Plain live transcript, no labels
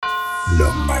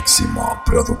Lo Máximo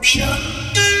Producción.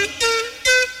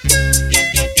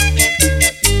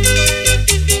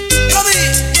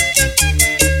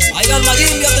 Ahí va el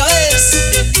Mayimbe otra vez.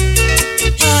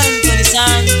 Anthony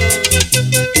Santos.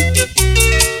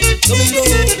 Domingo.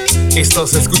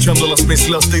 Estás escuchando las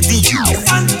mezclas de DJ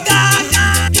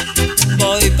Santana.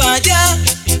 Voy para allá,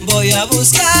 voy a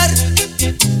buscar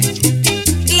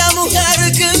la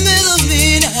mujer que me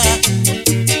domina.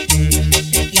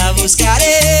 La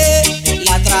buscaré,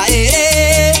 la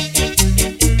traeré,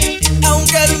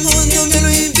 aunque el mundo me lo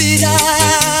impida.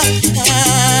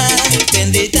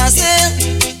 Benditas sean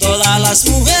todas las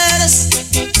mujeres,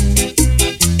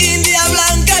 india,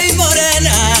 blanca y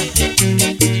morena,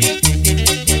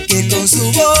 que con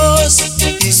su voz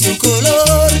y su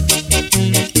color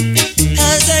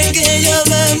hacen que yo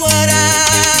me muera.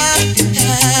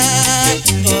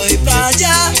 Voy para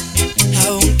allá,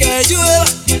 aunque llueva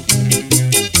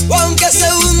o aunque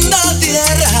se hunda la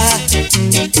tierra,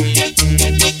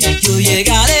 yo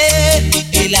llegaré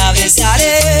y la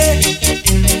besaré,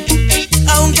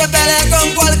 aunque pelee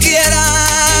con cualquiera.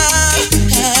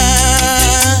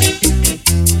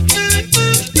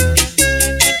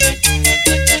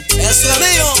 Eso es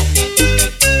mío.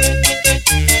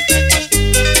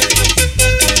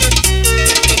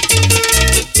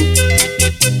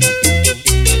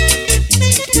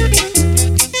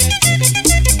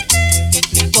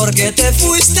 Porque te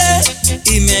fuiste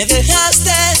y me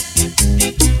dejaste,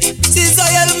 si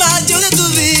soy el macho de tu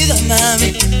vida,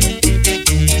 mami.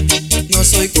 No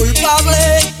soy culpable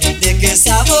de que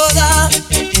esa boda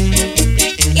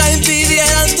la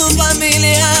impidieran tu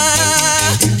familia.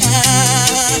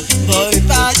 Voy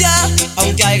para allá,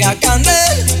 aunque haya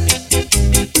candel,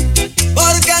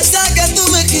 porque sé que tú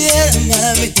me quieres,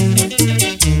 mami.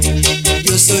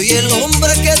 Yo soy el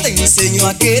hombre que te enseñó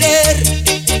a querer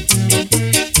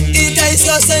y te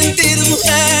hizo sentir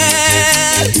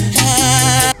mujer.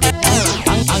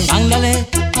 Ándale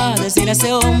a decir a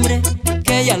ese hombre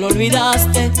que ya lo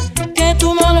olvidaste, que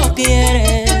tú no lo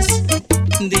quieres.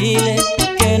 Dile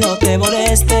que no te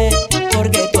moleste,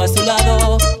 porque tú a su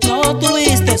lado no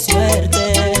tuviste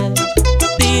suerte.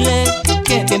 Dile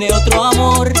que tiene otro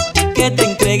amor, que te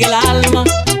entregue el alma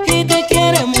y te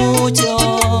quiere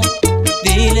mucho.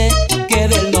 Dile que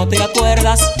de él no te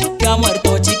acuerdas, que ha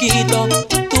muerto chiquito,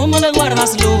 tú no le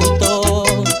guardas luto.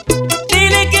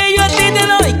 Dile que yo a ti te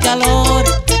doy calor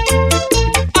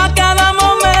a cada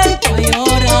momento y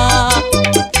hora,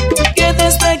 que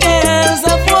desde que él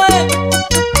se fue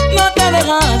no te he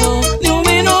dejado ni un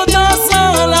minuto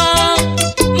sola.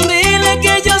 Dile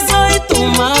que yo soy tu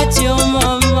macho,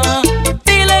 mamá.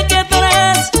 Dile que tú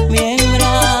eres mi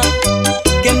hembra,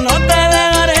 que no te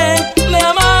dejaré de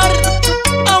amar,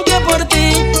 aunque por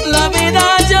ti la vida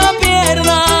yo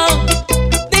pierda.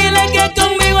 Dile que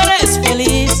conmigo eres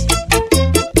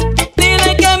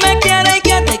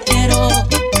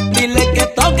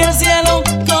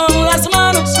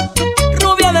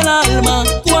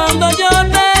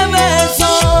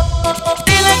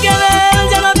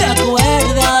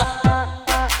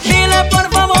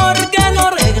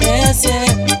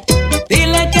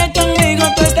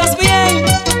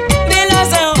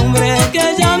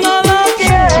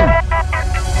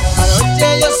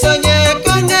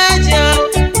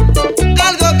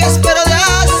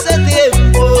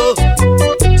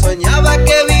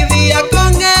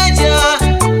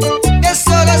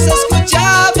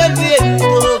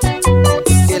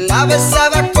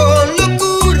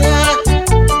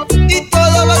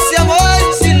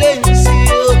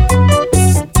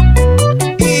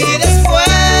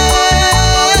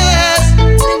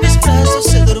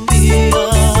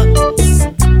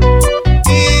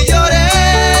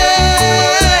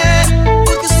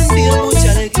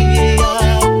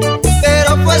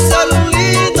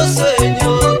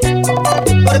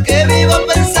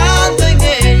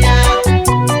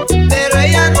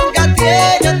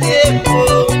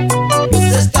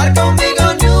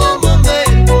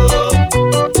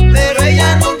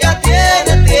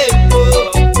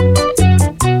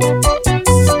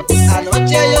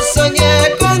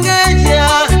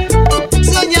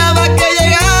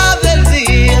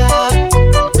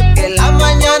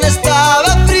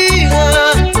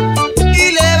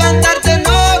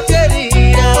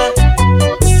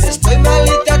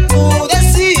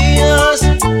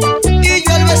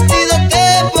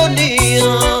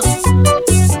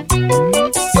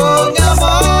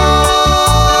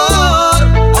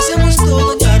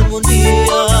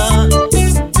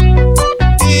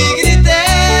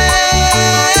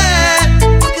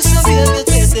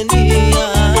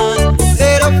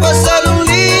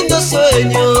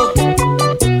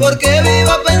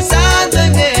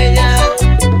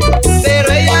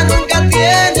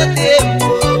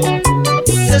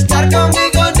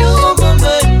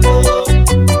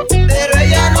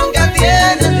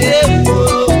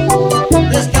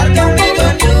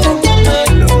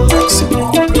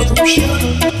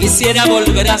Quisiera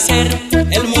volver a ser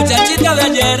el muchachito de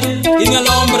ayer y no el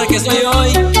hombre que soy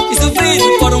hoy, y sufrir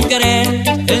por un querer.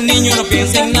 El niño no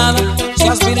piensa en nada, su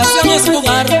aspiración es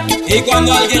jugar, y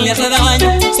cuando alguien le hace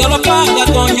daño solo paga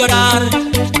con llorar.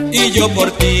 Y yo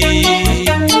por ti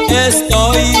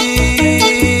estoy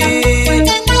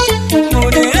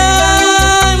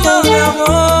muriendo de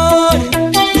amor,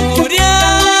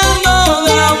 muriendo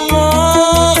de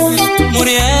amor,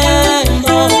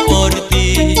 muriendo por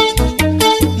ti,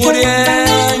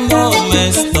 muriendo me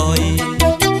estoy,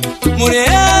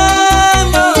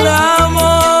 muriendo de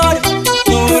amor,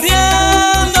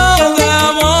 muriendo de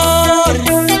amor,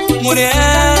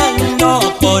 muriendo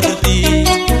por ti,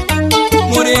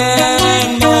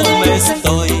 muriendo me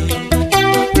estoy.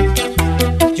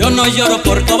 Yo no lloro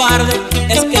por cobarde,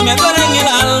 es que me duele en el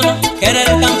alma querer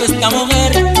tanto a esta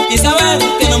mujer y saber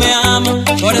que no me ama.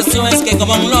 Por eso es que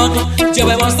como un loco yo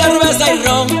bebo cerveza y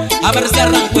ron, a ver si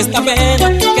arranco esta pena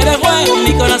que dejó en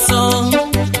mi corazón,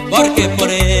 porque por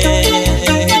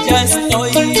ella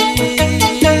estoy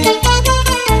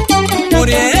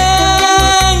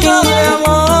muriendo de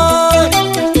amor,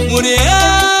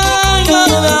 muriendo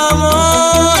de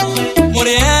amor,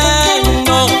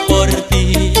 muriendo por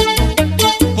ti,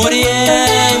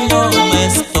 muriendo me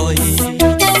estoy,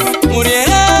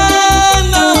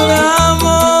 muriendo de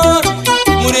amor,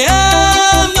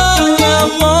 muriendo de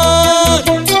amor,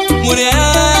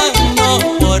 muriendo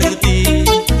por ti,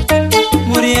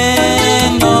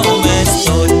 muriendo me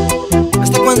estoy.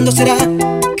 ¿Hasta cuándo será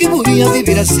que voy a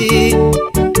vivir así?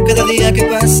 Cada día que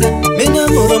pasa me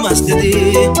enamoro más de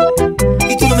ti,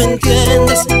 y tú no me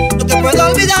entiendes, no te puedo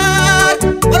olvidar.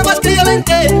 Por más que yo lo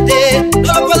intente,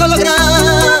 no lo puedo lograr.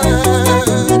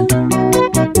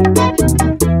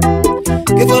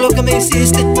 ¿Qué fue lo que me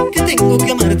hiciste? Que tengo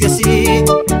que amarte así,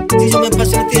 si yo me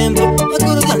paso el tiempo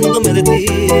acordándome de ti.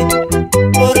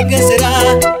 ¿Por qué será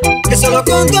que solo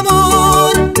con tu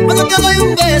amor, cuando te doy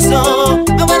un beso,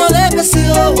 me muero de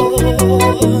pasión?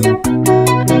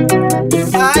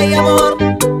 Ay, amor,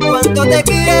 cuánto te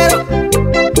quiero.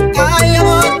 Ay,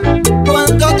 amor,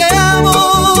 cuánto te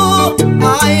amo.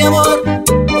 Ay, amor,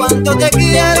 cuánto te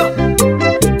quiero.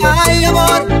 Ay,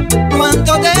 amor,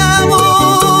 cuánto te amo.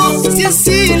 Si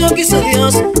así lo quiso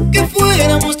Dios, que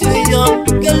fuéramos tú y yo,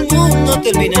 que el mundo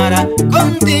terminara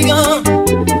contigo.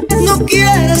 No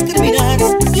quieras terminar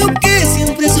lo que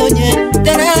siempre soñé,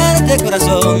 tenerte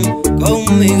corazón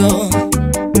conmigo.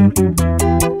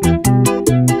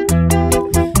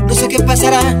 No sé qué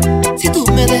pasará si tú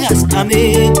me dejas a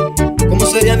mí. ¿Cómo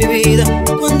sería mi vida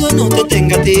cuando no te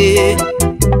tenga a ti?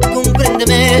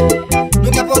 Compréndeme,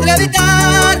 nunca podré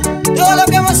evitar todo lo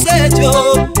que hemos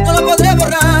hecho, no lo podré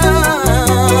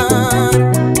borrar.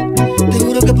 Te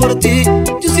juro que por ti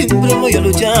yo siempre voy a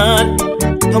luchar.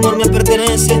 Tu amor me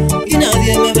pertenece y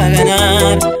nadie me va a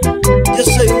ganar. Yo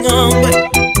soy un hombre,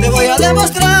 te voy a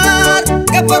demostrar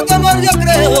que por tu amor yo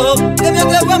creo que me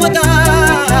atrevo a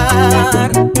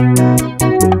matar.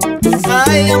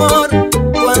 Ay, amor,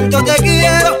 cuánto te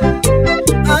quiero.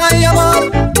 Ay,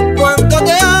 amor, cuánto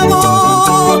te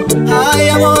amo. Ay,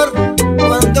 amor,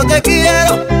 cuánto te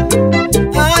quiero.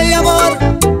 Ay, amor,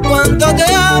 cuánto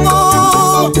te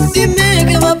amo. Dime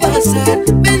qué va a pasar,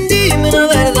 ven, dime la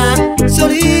verdad.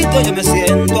 Solito yo me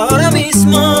siento ahora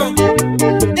mismo.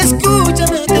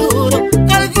 Escúchame, te juro,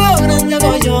 algo grande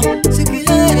hago yo si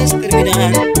quieres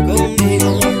terminar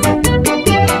conmigo.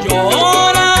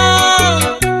 Llora,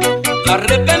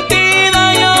 arrepentida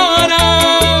llora,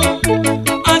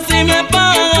 así me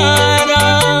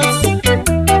pagarás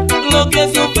lo que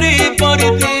sufrí por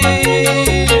ti.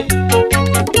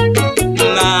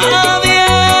 Nadie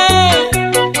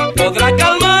podrá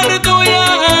calmar tu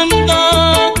llanto,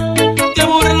 te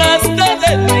burlaste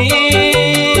de mí,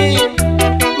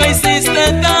 me hiciste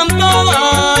tanto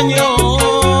daño.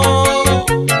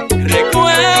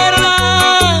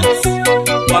 ¿Recuerdas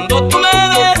cuando tú me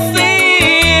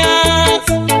decías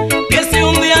que si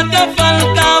un día te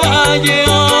faltaba yo,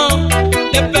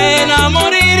 de pena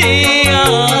moriría?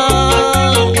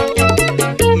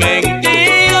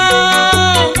 Mentira,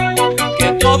 que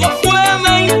todo fue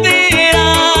mentira.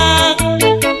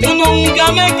 Tú nunca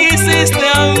me quisiste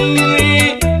a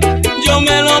mí, yo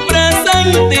me lo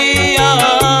presentía.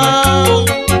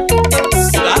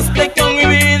 Jugaste con mi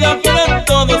vida, pero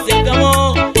todo se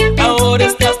acabó. Ahora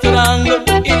estás llorando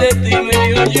y de ti me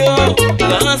dio yo.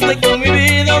 Jugaste con mi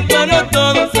vida, pero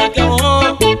todo se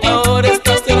acabó. Ahora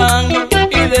estás llorando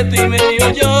y de ti me dio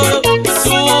yo.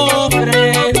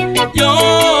 Sufre,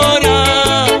 llora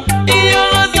y yo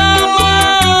los amo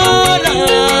ahora.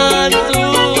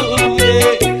 Sufre,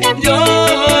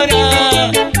 llora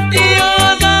y yo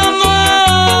los amo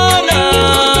ahora.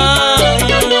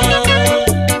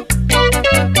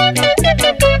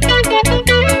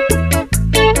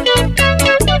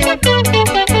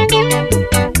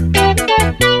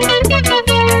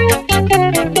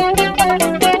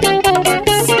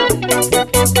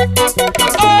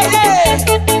 Oye,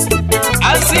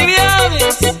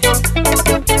 Alcibiades,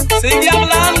 sigue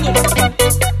hablando.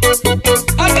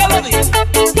 Acá lo digo.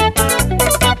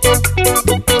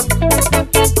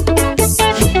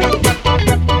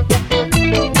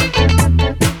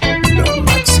 La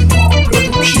máxima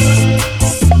producción.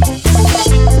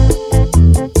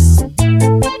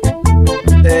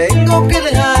 Tengo que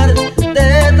dejar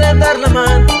de tratarla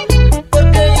mal,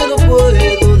 porque yo no puedo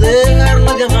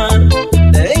dejarla de amar.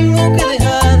 Tengo que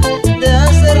dejar de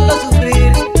hacer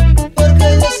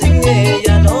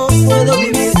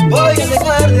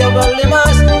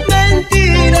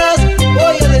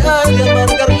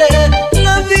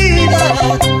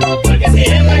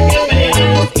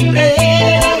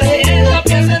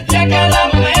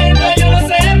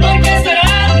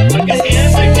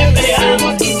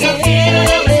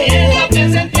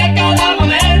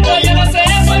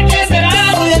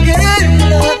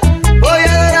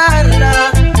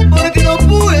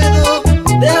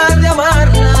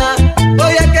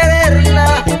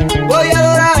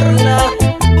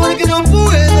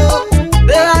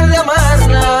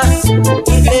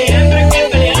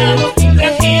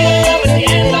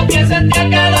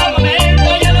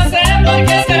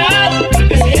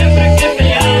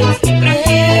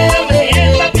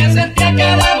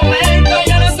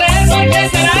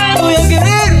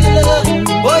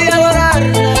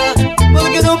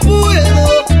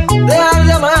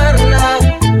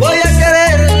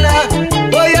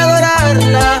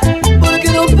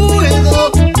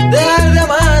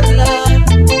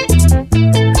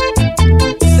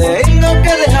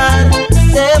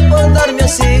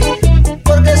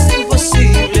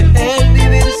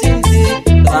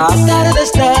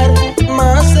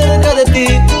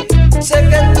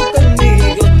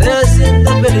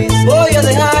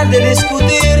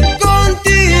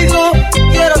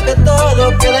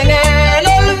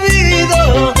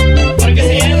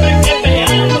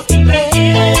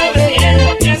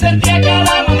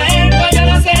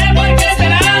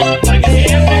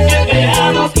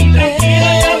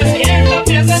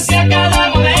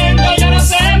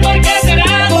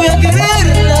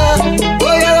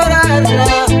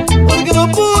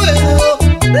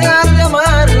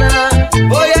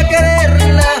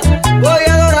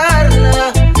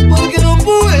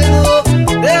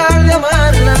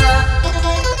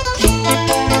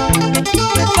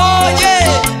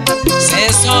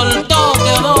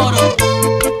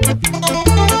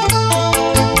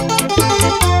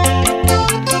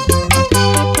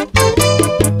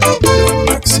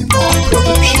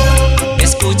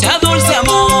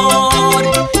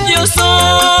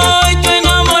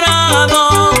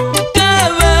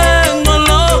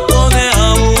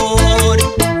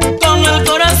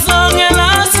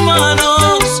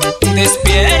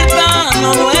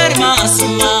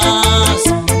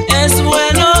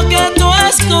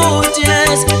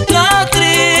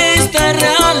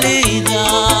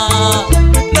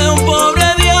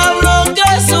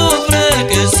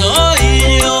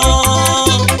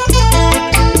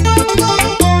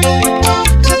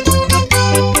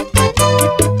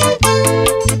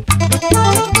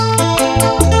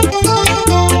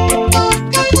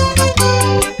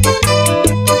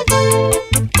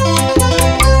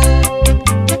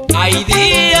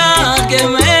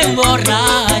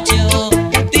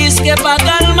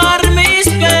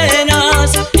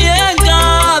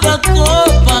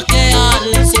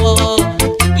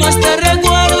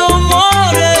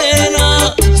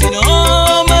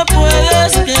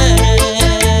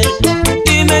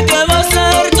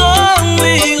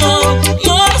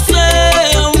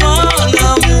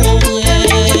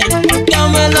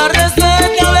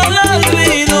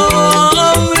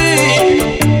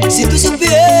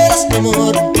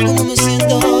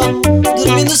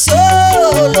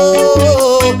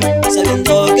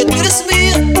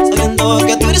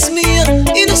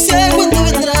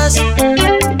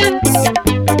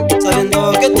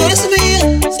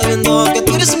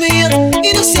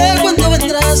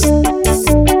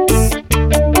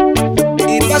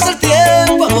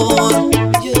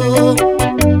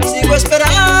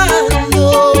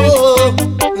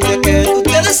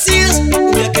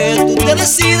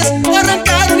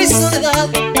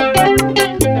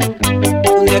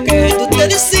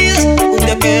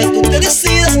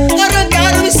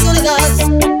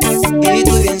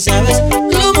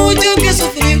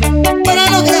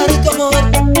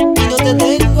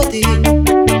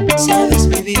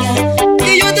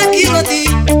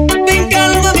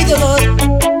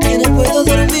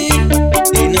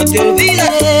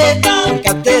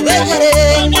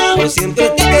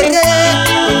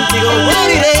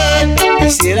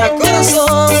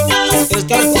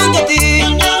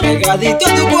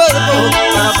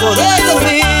poder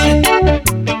dormir.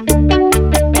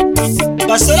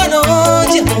 Paso la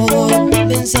noche, amor,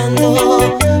 pensando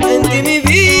en ti, mi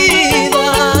vida.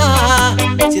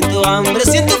 Siento hambre,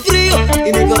 siento frío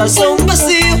y mi corazón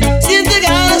vacío siente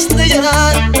ganas de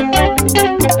llorar.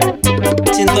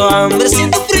 Siento hambre,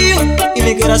 siento frío y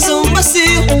mi corazón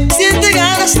vacío siente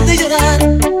ganas de llorar.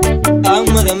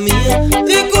 Amada mía,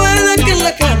 recuerda que en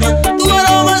la cama tu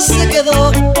aroma se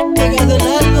quedó pegado en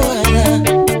la almohada.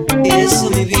 Y eso,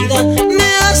 mi vida, me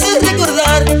hace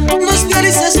recordar los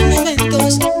felices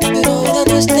momentos, pero ahora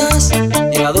no estás.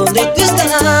 Y a dónde tú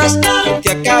estarás, quién te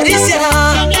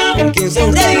acariciará, con quién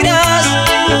sonreirás,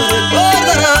 no me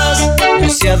recordarás. No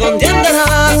sé a dónde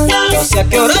andará, no sé a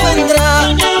qué hora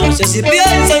vendrá, no sé si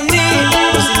piensa en mí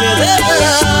o si me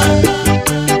dejará.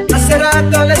 Hace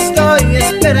rato le estoy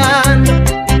esperando.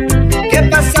 ¿Qué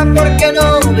pasa? ¿Por qué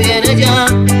no viene ya?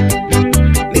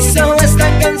 Mis ojos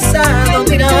están cansados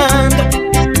mirando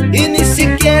y ni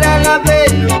siquiera la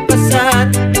veo pasar.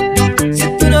 Si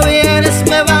tú no vienes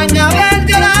me van a ver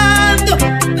llorando.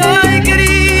 Ay,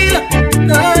 querida,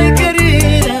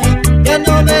 ya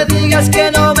no me digas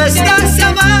que no me estás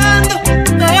amando.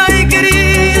 Ay,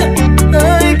 querida,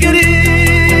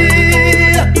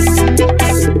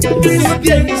 no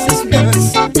pienses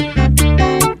más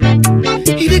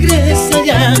y regresa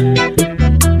ya.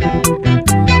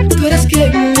 Tú eres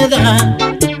quien me da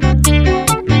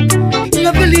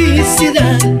la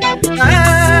felicidad.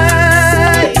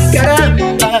 Ay,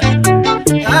 caramba,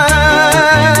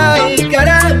 ay,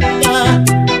 caramba,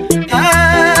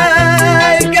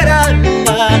 ay,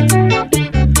 caramba,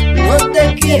 no te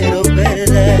quiero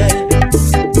perder.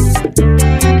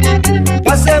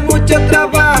 Pasé mucho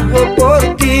trabajo por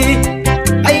ti.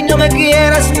 Ay, no me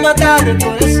quieras matar,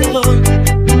 corazón.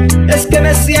 Es que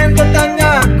me siento tan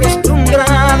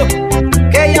acostumbrado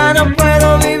que ya no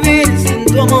puedo vivir sin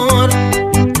tu amor.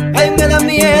 Ay, me da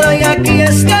miedo y aquí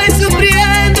estoy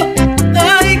sufriendo.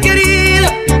 Ay, querida,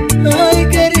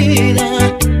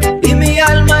 y mi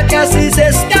alma casi se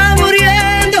está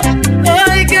muriendo.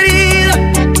 Ay, querida,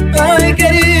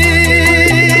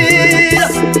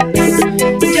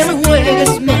 ya no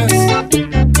juegues más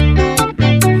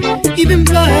y ven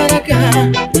para acá.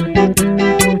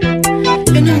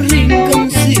 En un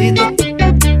rinconcito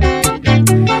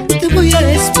te voy a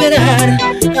esperar.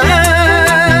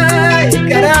 Ay,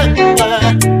 caramba,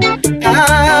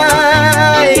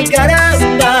 ay,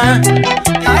 caramba,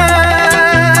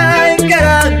 ay,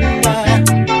 caramba,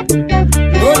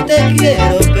 no te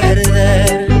quiero perder.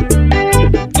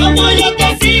 Como yo te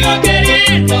sigo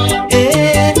queriendo,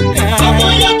 como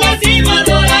yo te sigo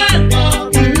adorando.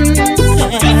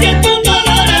 Yo siento un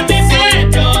dolor en mi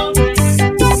pecho,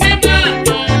 me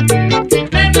mata, me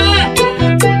mata,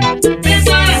 me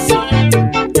mata,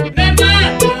 me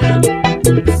mata.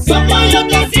 Como yo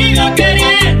te sigo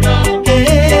queriendo,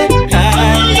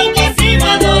 como yo te sigo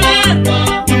adorando.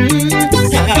 Yo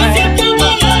siento un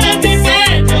dolor en mi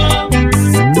pecho,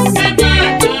 me mata, me mata,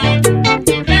 me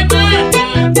mata,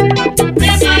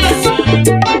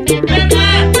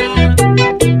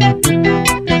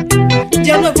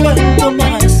 Ya no aguanto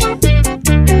más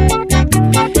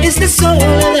esta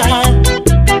soledad.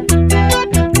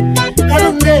 ¿A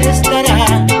dónde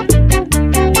estará?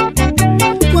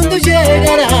 ¿Cuándo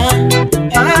llegará?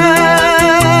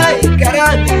 Ay,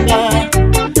 caramba,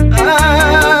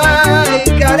 ay,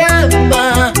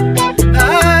 caramba,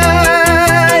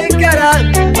 ay,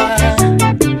 caramba,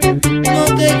 no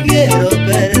te quiero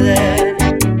perder.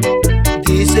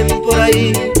 Dicen por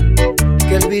ahí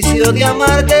que el vicio de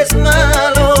amarte es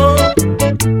malo,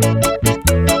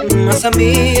 mas a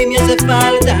mí me hace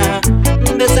falta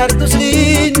besar tus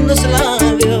lindos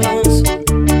labios.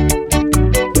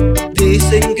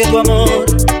 Dicen que tu amor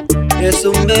es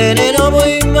un veneno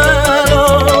muy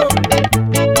malo,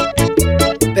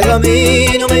 pero a mí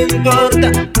no me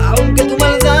importa, aunque tu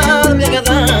maldad me haga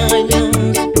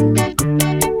daños.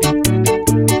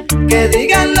 Que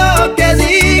digan lo que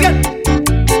digan,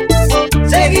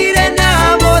 seguiré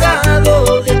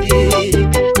enamorado de ti,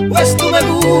 pues tú me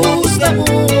gustas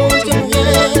mucho,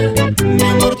 mujer. Mi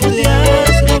amor, tú te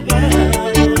has robado.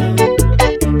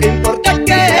 ¿Qué importa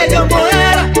que yo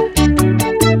muera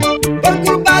por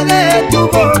culpa de tu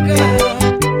boca?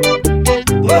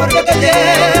 Porque te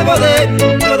llevo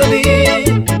dentro de mí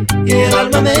y el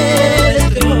alma me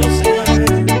destruye.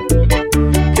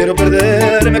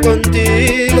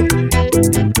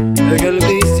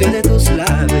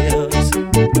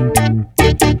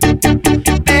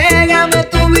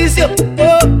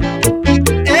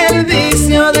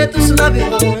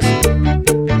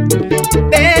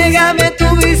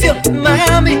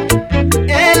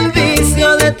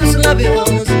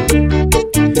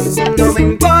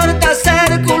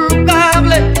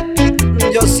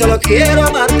 quiero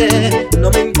amarte, no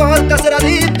me importa ser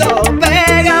adicto.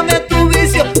 Pégame tu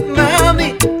vicio,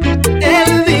 mami,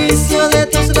 el vicio de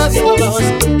tus labios.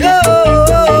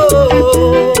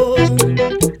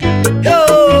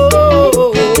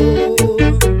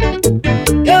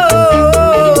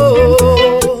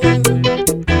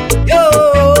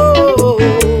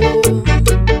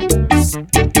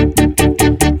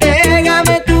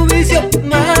 Pégame tu vicio,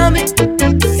 mami,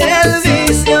 el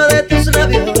vicio de tus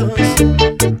labios.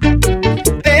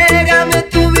 Pégame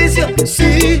tu vicio,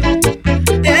 sí,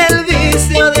 el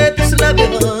vicio de tus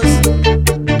labios.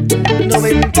 No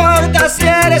me importa si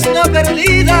eres una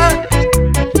perdida,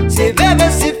 si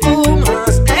bebes, si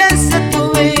fumas, esa es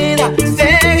tu vida.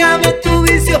 Pégame tu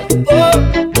vicio, oh,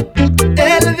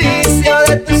 el vicio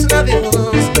de tus labios.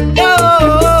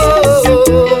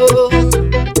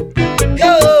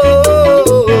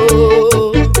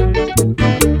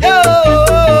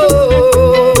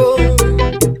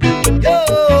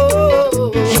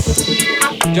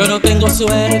 Yo no tengo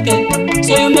suerte,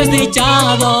 soy un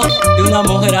desdichado de una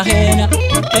mujer ajena.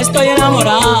 Estoy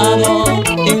enamorado,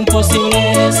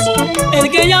 imposible es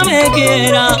el que ella me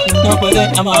quiera. No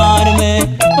puede amarme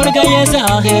porque ella es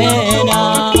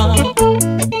ajena.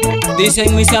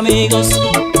 Dicen mis amigos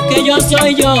que yo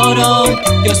soy lloro,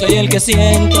 yo soy el que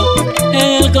siento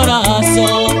en el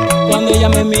corazón. Cuando ella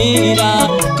me mira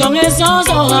con esos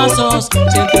ojazos,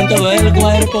 siento en todo el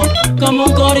cuerpo como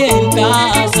un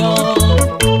corrientazo.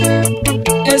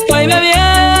 Estoy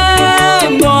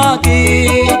bebiendo aquí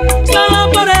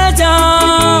solo por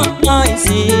ella, ay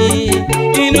sí,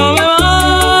 y no me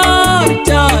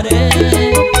marcharé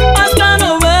hasta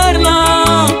no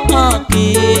verla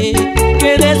aquí.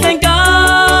 Qué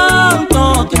desencanto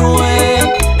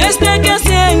cruel este que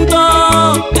siento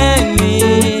en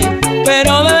mí,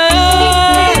 pero de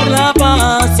verla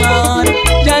pasar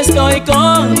ya estoy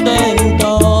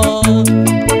contento.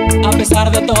 A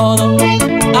pesar de todo,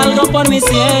 algo por mí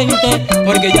siente,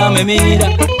 porque ella me mira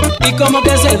y como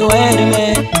que se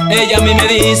duerme. Ella a mí me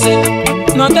dice,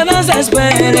 no te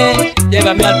desesperes,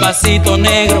 llévame al pasito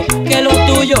negro, que lo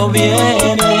tuyo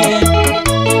viene.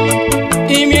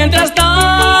 Y mientras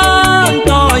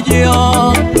tanto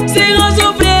yo sigo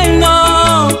sufriendo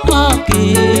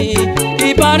aquí,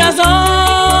 y para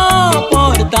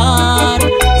soportar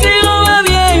sigo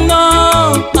bebiendo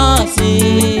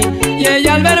así. Y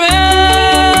ella al verme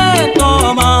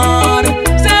tomar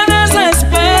se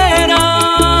desespera,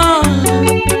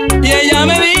 y ella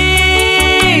me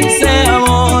dice,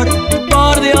 amor,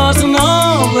 por Dios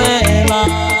no beba.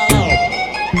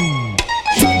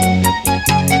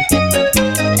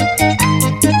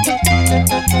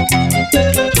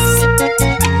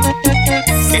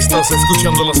 Estás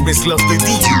escuchando las mezclas de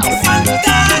DJ.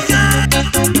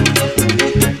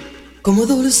 Como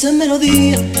dulce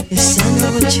melodía esa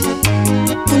noche,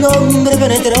 tu nombre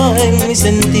penetró en mis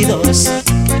sentidos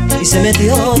y se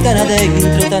metió tan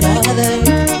adentro,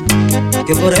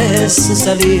 que por eso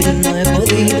salir no he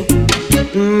podido.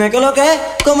 Me coloqué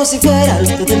como si fuera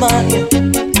alto de magia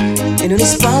en un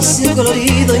espacio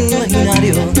colorido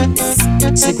imaginario.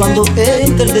 Si cuando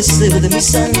entra el deseo de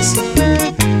mis ansias,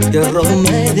 yo robo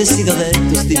decido de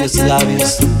tus tibios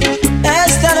labios.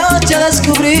 Esta noche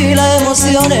descubrí las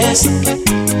emociones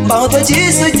bajo tu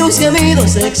hechizo y tus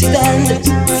gemidos excitantes.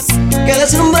 Quedé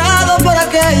deslumbrado por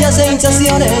aquellas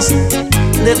sensaciones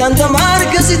de tanto amar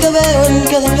que si te veo en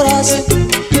cada frase.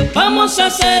 Vamos a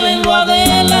hacer en lo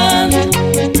adelante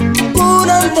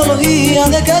una antología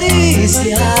de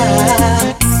caricias,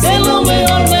 de lo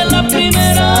mejor de la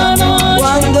primera noche.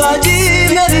 cuando allí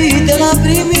me diste la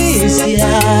primicia.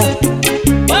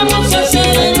 Vamos a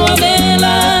hacer en lo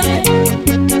adelante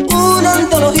Una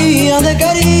antología de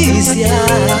caricias,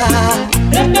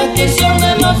 repetición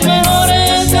de los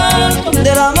mejores actos,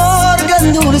 del amor que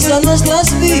endulza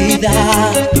nuestras vidas.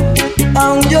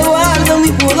 Aún yo guardo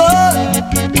mi pudor,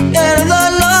 el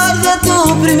dolor de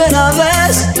tu primera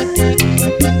vez,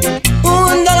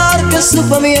 un dolor que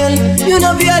supo miel y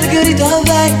una piel que grita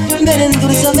ven, ven,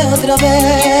 endulzame otra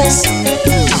vez.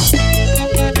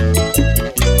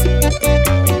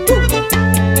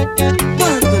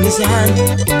 Cuando mis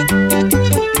años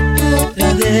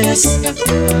otra vez.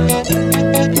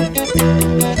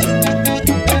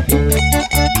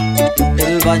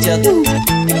 El bachatú.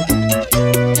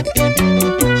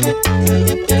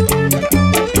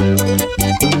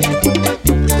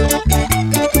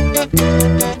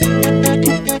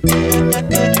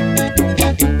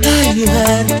 Ay,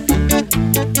 mujer,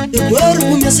 tu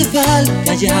cuerpo me hace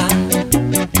falta ya,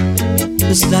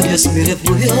 tus labios mi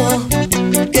refugio,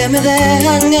 que me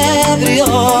dejan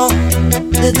ebrio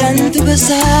de tanto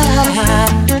besar.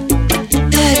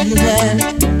 Ay,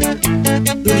 mujer,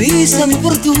 tú diste mi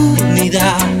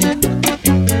oportunidad.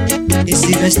 Y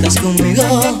si no estás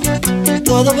conmigo,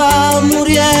 todo va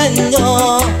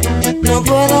muriendo. No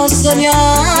puedo soñar.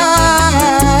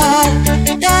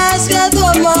 Es que tu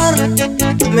amor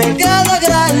me queda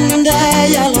grande,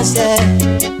 ya lo sé.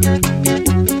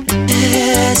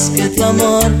 Es que tu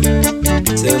amor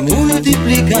se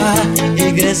multiplica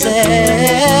y crece.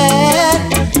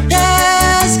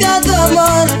 Es que tu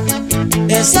amor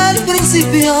es el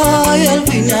principio y el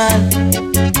final.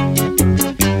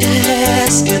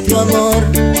 Es que tu amor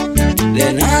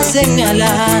le nace en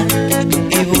alas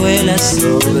y vuela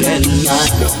sobre el mar.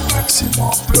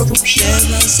 ¿Qué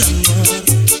más, amor?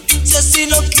 Si así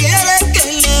no quiere,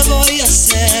 ¿qué le voy a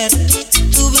hacer?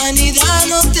 Tu vanidad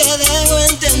no te dejo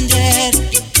entender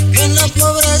que en la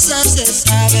pobreza se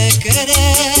sabe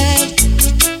querer.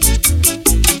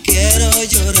 Quiero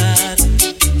llorar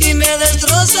y me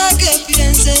destroza que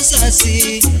pienses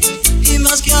así. Y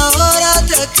más que ahora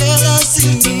te quedas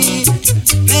sin mí,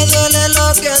 me duele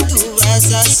lo que tú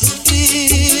vas a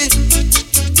sufrir.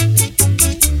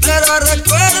 Pero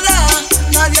recuerda,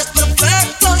 nadie es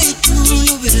perfecto y tú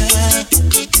lo verás.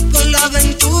 Con la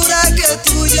aventura que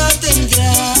tú ya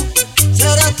tendrás,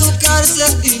 será tu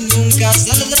cárcel y nunca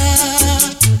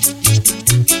saldrás.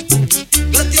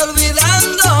 Vete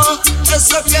olvidando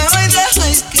eso que hoy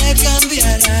dejáis que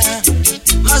cambiará.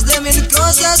 Más de 1000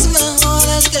 cosas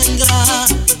mejores tendrá,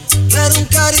 pero un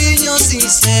cariño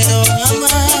sincero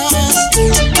jamás.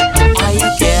 Ay,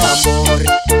 qué amor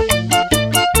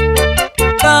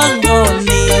tan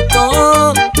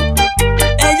bonito.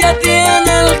 Ella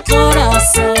tiene el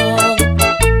corazón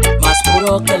más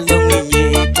puro que el de un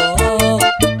niñito.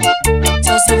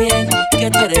 Yo sé bien que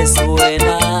tú eres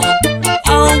buena,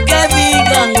 aunque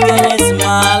digan que eres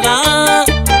mala.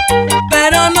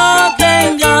 Pero no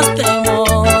tengas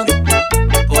temor,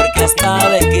 porque hasta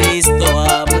de Cristo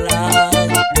hablan.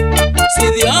 Si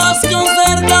Dios con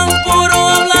ser tan puro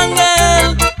hablan de él,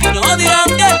 que no dirán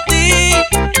de ti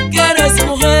que eres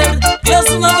mujer. Dios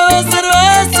no bebe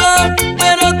cerveza,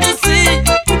 pero tú sí.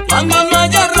 Cuando no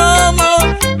haya romo,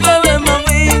 bebe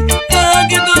mami. Deja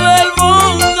que todo el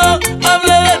mundo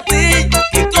hable de ti,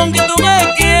 que con que tú me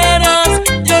quieras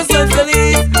yo soy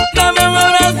feliz. Dame un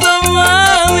abrazo,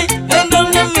 mami, ven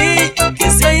donde mí, que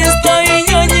si ahí estoy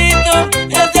ñoñito,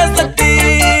 es desde ti.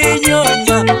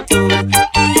 Ñoña, tú,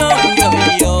 ñoño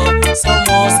y yo,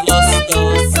 somos los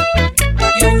dos.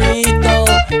 Ñoñito,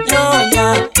 ñoña,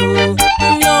 tú,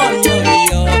 ñoño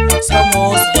y yo,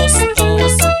 somos los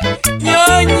dos.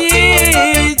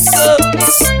 Ñoñito.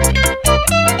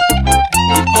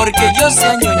 Y porque yo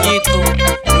sea ñoñito,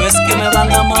 no es que me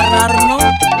van a amarrar, ¿no?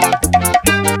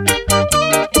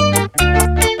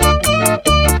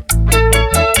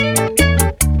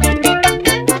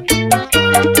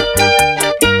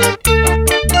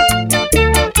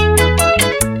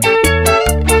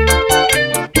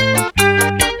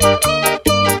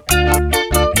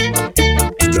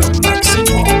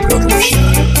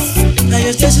 Ay, yo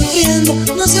estoy sufriendo,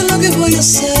 no sé lo que voy a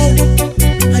hacer.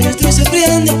 Ay, yo estoy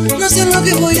sufriendo, no sé lo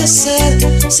que voy a hacer.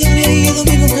 Se me ha ido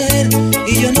mi mujer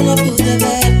y yo no la pude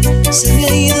ver. Se me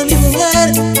ha ido mi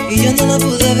mujer y yo no la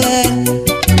pude ver.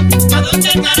 ¿A dónde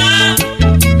estará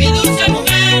mi dulce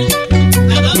mujer?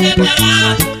 ¿A dónde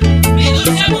estará mi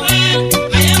dulce mujer?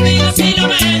 Ay, amigos, si lo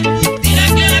ven, dirá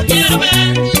que la quiero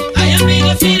ver. Ay,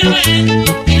 amigos, si lo ven,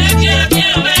 dirá que la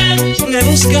quiero ver. La he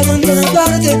buscado en toda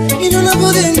parte y no la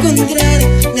pude encontrar.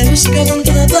 La he buscado en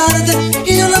toda parte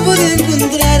y no la pude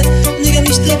encontrar. Dígame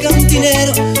usted,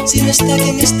 cantinero, si no está aquí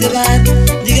en este bar.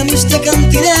 Dígame usted,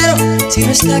 cantinero, si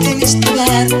no está aquí en este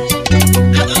bar.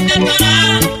 ¿A dónde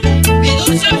estará mi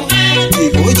dulce mujer?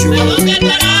 Digo yo. ¿A dónde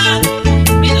estará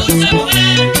mi dulce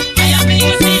mujer? Ay,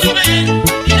 amigos, si lo ven,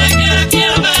 dirá que la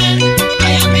quiero ver.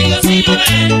 Ay, amigos, si lo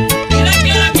ven, dirá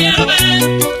que la quiero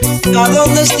ver. ¿A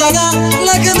dónde estará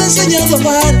la que me enseñó a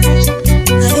tomar?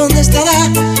 ¿A dónde estará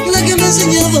la que me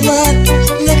enseñó a tomar?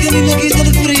 La que a mí me quita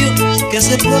el frío que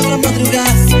hace por la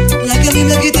madrugada. La que a mí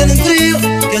me quita el frío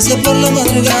que hace por la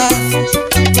madrugada.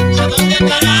 ¿A dónde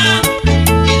estará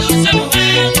mi dulce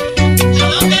mujer? ¿A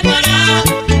dónde estará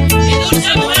mi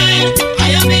dulce mujer?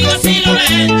 Ay, amigos, si lo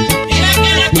ven, dirá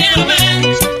que la quiero ver.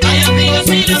 Ay, amigos,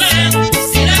 si lo ven,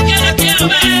 dirá que la quiero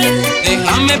ver.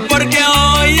 Déjame porque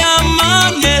hoy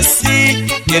amanecí,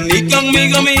 que ni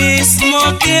conmigo mismo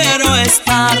quiero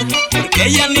estar,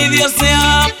 porque ya ni Dios se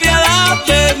apiada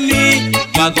de mí.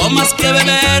 No hago más que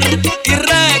beber y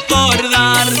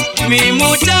recordar mi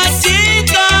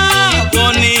muchachita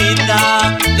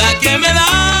bonita, la que me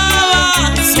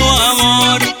daba su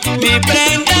amor, mi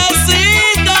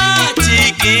prendecita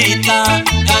chiquita,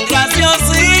 tan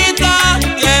graciosita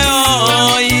que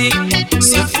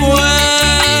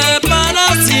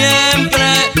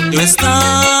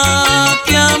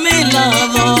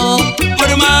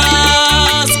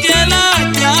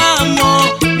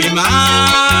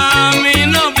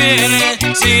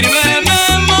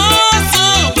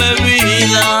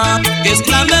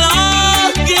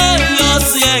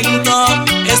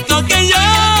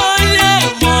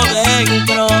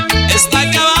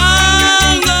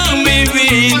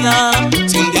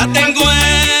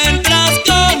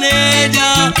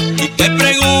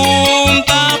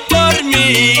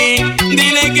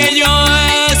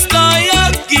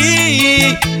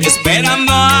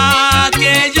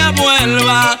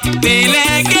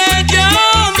dile que yo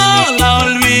no la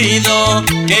olvido,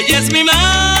 que ella es mi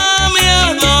mami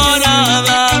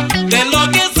adorada. De lo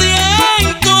que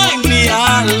siento en mi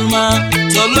alma,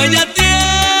 solo ella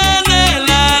tiene el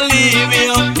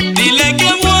alivio. Dile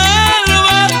que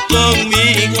vuelva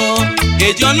conmigo, que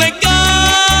yo no he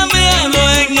cambiado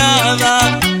en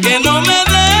nada, que no me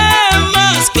dé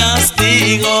más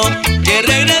castigo, que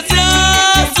regrese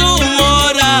a su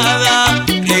morada.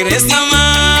 Regresa,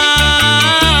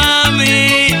 mami,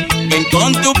 ven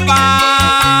con tu papi.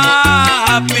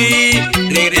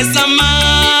 Regresa,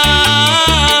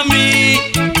 mami,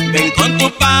 ven con tu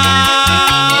papi.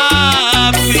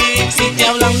 Si te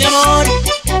hablan de amor,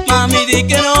 mami, di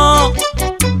que no,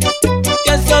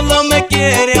 que solo me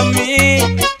quiere a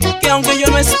mí, que aunque yo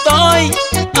no estoy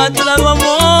a tu lado,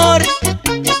 amor,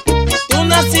 tú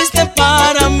naciste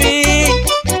para mí,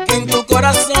 que en tu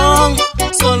corazón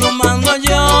solo mando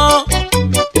yo,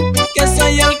 que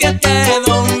soy el que te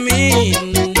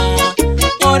domina.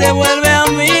 Ahora vuelve a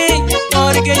mí,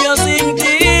 porque yo sin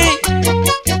ti,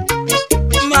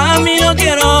 mami, no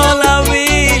quiero la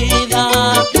vida.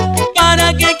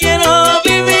 ¿Para qué quiero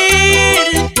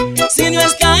vivir si no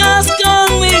estás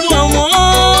conmigo,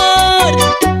 amor?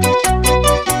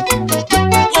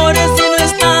 Por eso no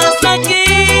estás aquí,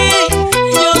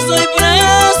 yo soy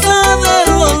presa del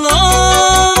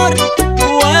dolor.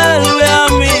 Vuelve a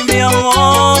mí, mi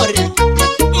amor,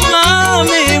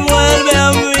 mami, vuelve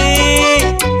a mí.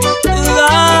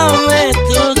 Dame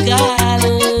tu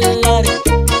calor,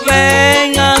 ven,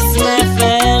 hazme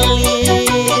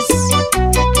feliz.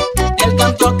 El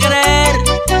tanto querer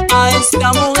a esta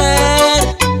mujer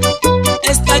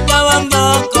está acabando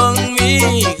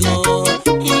conmigo.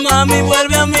 Mami,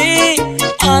 vuelve a mí,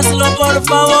 hazlo por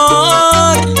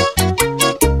favor,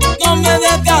 no me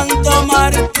dé tanto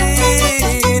martirio.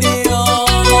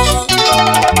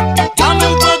 Dame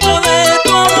un poco de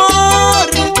tu amor,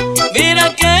 mira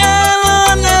que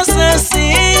lo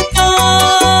necesito.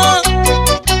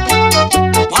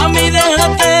 Mami,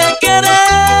 déjate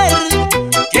querer,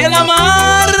 que el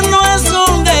amar no es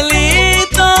un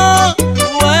delito.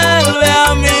 Vuelve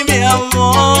a mí, mi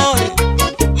amor,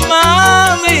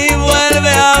 mami,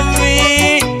 vuelve a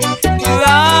mí.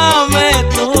 Dame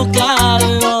tu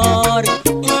calor,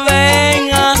 ven,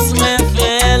 hazme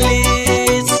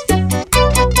feliz.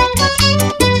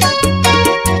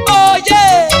 Oye,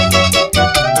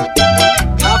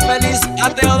 da feliz a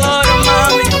Teodoro,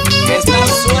 mami, que está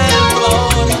suelto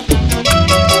ahora.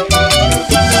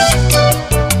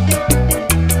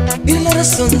 Eres la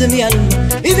razón de mi alma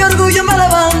y mi orgullo me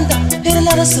levanta. Eres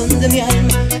la razón de mi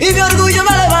alma y mi orgullo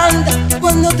me levanta.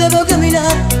 Cuando te veo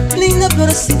caminar, linda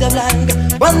florcita blanca.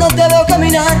 Cuando te veo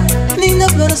caminar, linda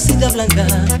florcita blanca.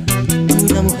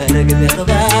 Una mujer que me ha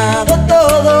robado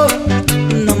todo,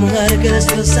 una mujer que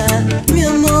destroza mi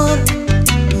amor.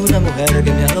 Una mujer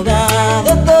que me ha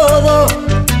robado todo,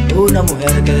 una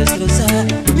mujer que destroza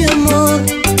mi amor.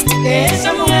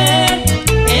 Esa mujer,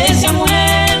 esa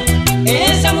mujer,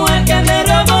 esa mujer que me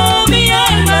robó mi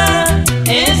alma.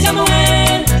 Esa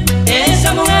mujer,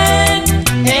 esa mujer,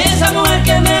 esa mujer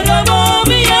que me robó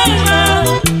mi alma.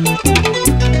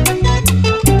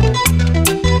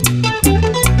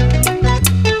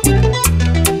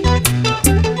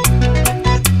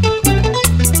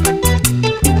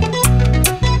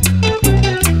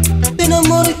 Te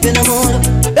enamoro y te enamoro,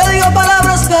 te digo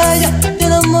palabras bellas. Te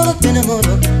enamoro, te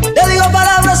enamoro, te digo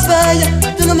palabras bellas.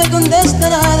 Tú no me contestas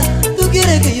nada, tú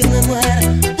quieres que yo me muera.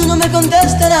 Tú no me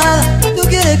contestas nada, tú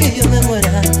quieres que yo me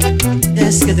muera.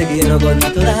 Es que te quiero con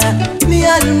toda mi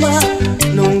alma,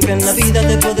 nunca en la vida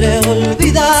te podré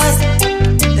olvidar.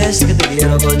 Es que te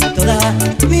quiero con toda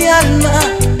mi alma,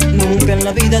 nunca en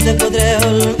la vida te podré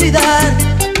olvidar.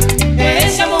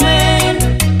 Esa mujer,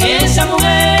 esa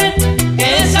mujer,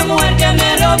 esa mujer que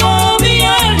me robó mi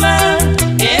alma.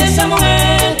 Esa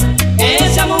mujer,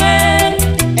 esa mujer,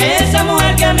 esa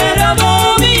mujer que me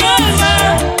robó mi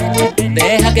alma.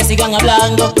 Deja que sigan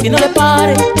hablando y no le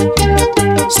paren,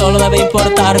 solo debe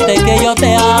importarte que yo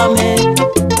te ame.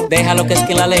 Déjalo, que es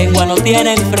que la lengua no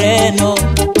tiene freno,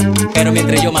 pero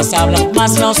mientras ellos más hablan,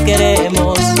 más nos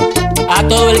queremos. A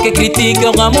todo el que critique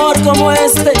un amor como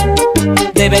este,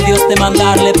 debe Dios de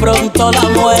mandarle pronto la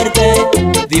muerte.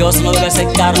 Dios no debe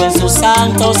aceptarlo en su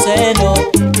santo seno,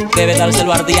 debe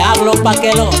dárselo al diablo pa'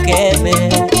 que lo queme.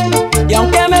 Y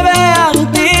aunque me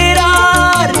vean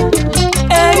tirar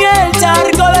en el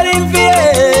charco del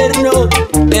infierno,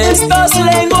 estos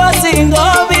lenguas sin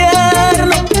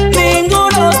gobierno,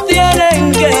 ningunos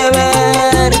tienen que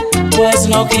ver, pues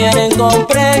no quieren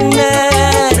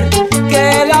comprender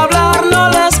que el hablar no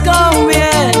les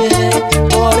conviene,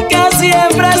 porque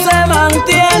siempre se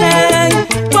mantienen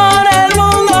por el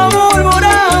mundo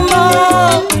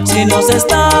murmurando. Si nos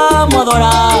estamos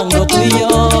adorando tú y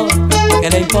yo, que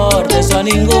le importa eso a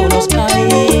ninguno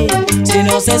ahí. Si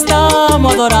nos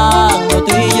estamos adorando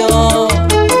tú y yo,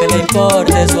 que le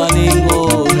importa eso a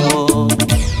ninguno.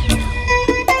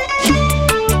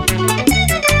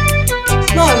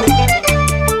 Mami,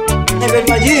 el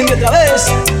verballismo otra vez.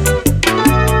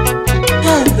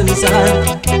 Ándale,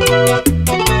 Santa.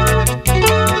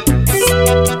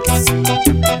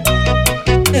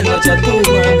 El bachatú,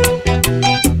 mami.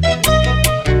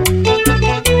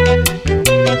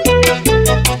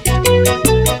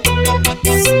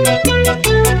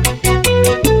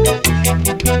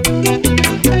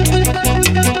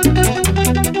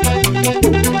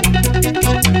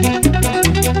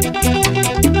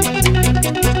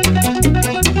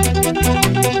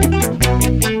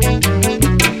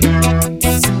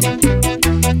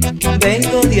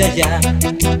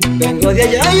 Vengo de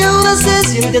allá y ahora se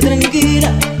siente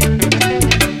tranquila.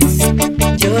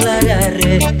 Yo la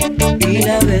agarré y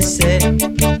la besé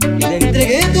y le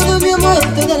entregué todo mi amor,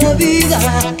 toda la vida.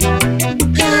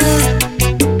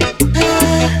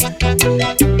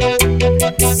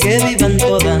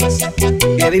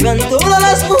 Que vivan todas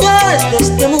las mujeres de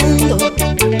este mundo,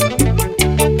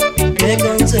 que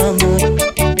con su amor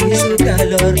y su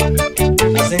calor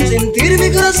hacen sentir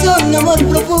mi corazón amor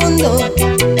profundo.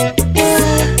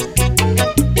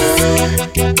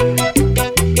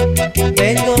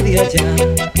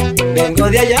 Vengo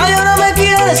de allá y ahora me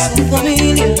quiere su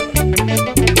familia.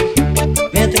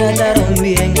 Me trataron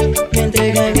bien, me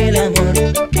entregan el amor.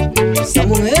 Esa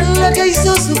mujer la que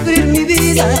hizo sufrir mi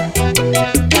vida.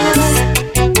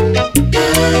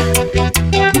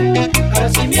 Ahora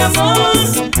sí mi amor,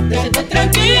 déjate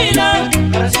tranquila.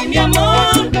 Ahora sí mi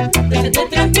amor, déjate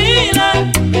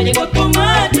tranquila. Ya llegó tu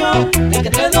macho, el que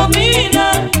te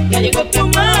domina. Ya llegó tu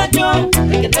macho,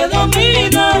 el que te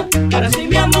domina. Ahora sí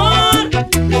mi amor,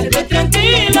 déjate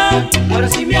tranquila. Ahora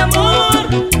sí mi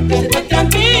amor, déjate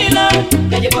tranquila.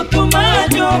 Ya llegó tu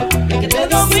macho, el que te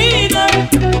domina.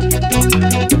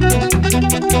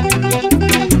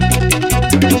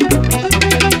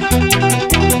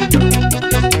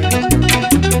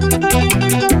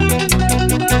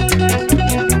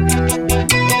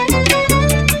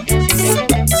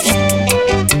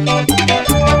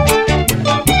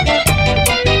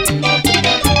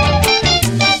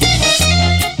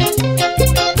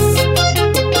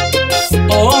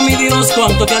 Oh mi Dios,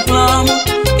 cuánto te aclamo,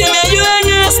 que me ayude en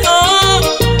esto,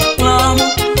 clamo,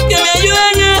 que me ayude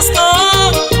en esto,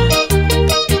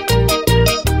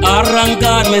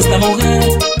 arrancarme esta mujer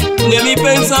de mi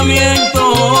pensamiento.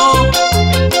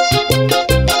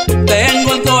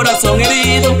 Tengo el corazón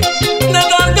herido de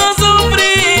tanto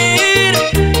sufrir,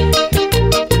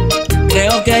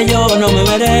 creo que yo no me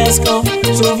merezco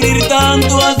sufrir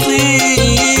tanto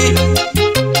así.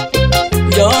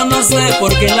 Yo no sé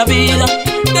por qué en la vida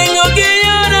tengo que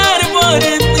llorar por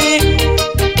ti.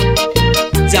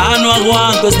 Ya no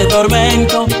aguanto este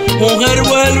tormento, mujer,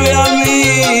 vuelve a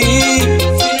mí.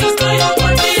 Si no estoy junto a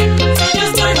ti, si no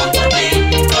estoy junto a ti,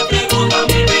 me pregunto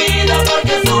mi vida por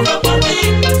qué sufro por ti.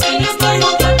 Si no estoy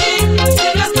junto a ti, si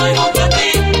no estoy junto a ti,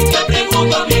 me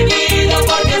pregunto mi vida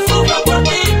por qué sufro por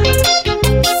ti.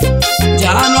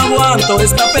 Ya no aguanto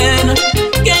esta pena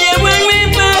que llevo en mi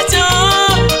pecho.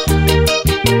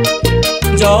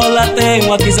 Yo la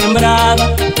tengo aquí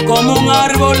sembrada como un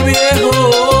árbol viejo.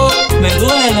 Me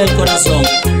duele en el corazón,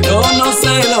 yo no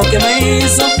sé lo que me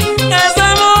hizo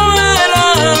esa mujer a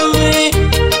mí,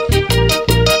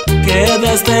 que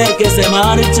desde que se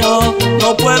marchó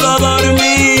no puedo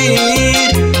dormir.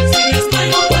 Si no estoy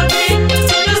junto a ti,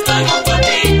 si no estoy junto a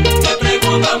ti, me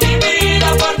pregunto mi vida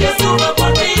por qué sufro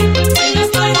por ti. Si no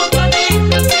estoy junto a ti,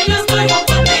 si no estoy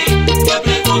junto a ti, me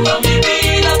pregunto mi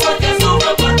vida por qué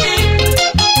sufro por ti.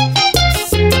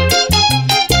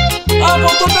 Ah,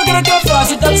 pues tú te crees que es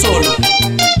fácil tan solo.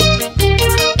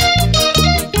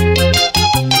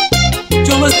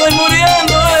 Yo me estoy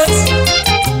muriendo,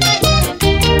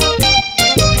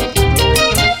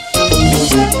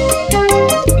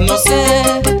 No sé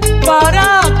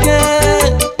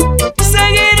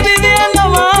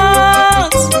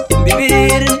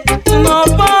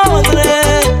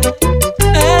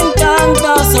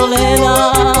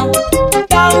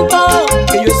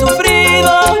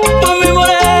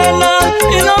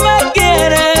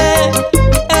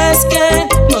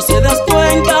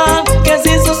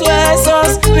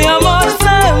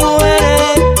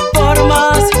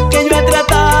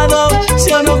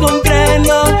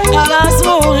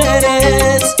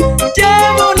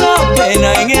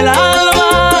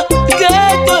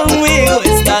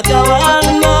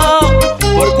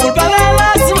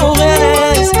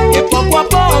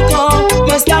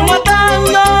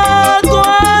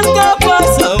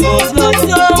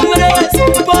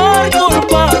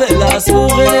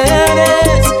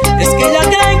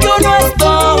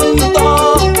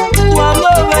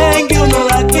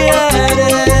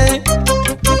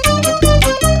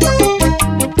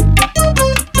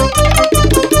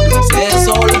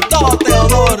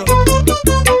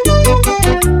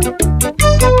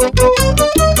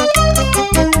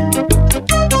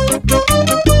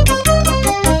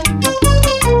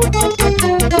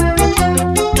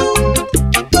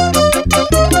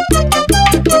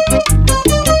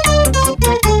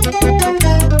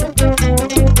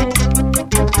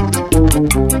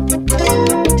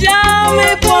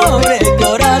pobre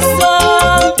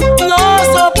corazón no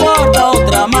soporta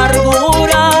otra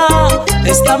amargura.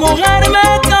 Esta mujer me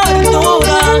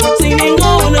tortura sin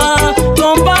ninguna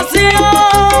compasión.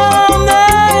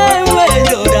 Debe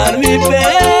llorar mi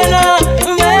pena,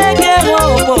 me quejo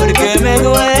porque me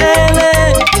duele.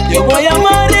 Yo voy a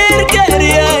morir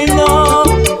queriendo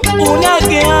una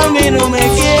que a mí no me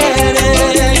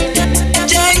quiere.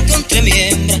 Ya encontré mi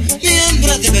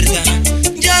hembra de verdad.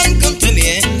 Ya encontré mi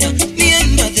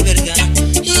hembra de verdad.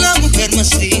 La mujer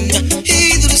más linda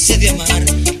y dulce de amar.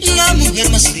 La mujer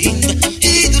más linda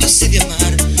y dulce de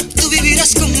amar. Tú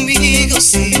vivirás conmigo,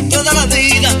 sí, toda la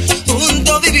vida.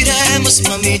 Juntos viviremos,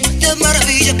 mami, de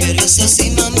maravilla, pero es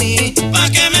así, mami. Pa'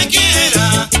 que me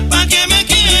quiera, pa' que me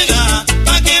quiera,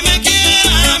 pa' que me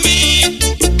quiera a mí.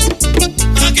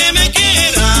 Pa' que me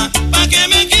quiera, pa' que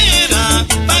me quiera,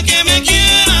 pa' que me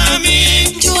quiera a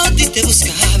mí. Yo a ti te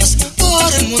buscabas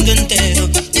por el mundo entero.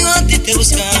 Yo a ti te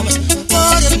buscabas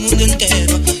por el mundo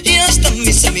entero. Y hasta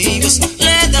mis amigos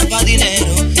le daba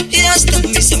dinero. Y hasta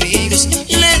mis amigos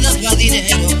le daba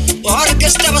dinero. Porque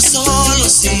estaba solo,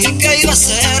 sí, ¿qué iba a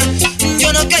hacer?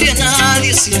 Yo no quería a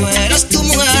nadie si no eras tu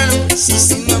mujer. Sí,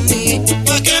 sí, mami.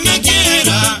 Pa' que me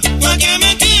quiera, pa' que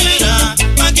me quiera,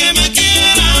 pa' que me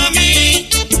quiera a mí.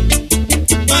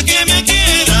 Pa' que me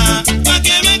quiera, pa'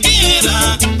 que me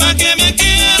quiera, pa' que me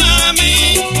quiera a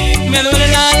mí. Me duele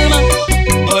el alma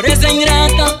por esa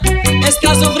ingrata.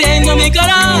 Está sufriendo mi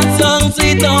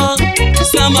corazoncito.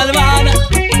 Esa malvada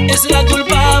es la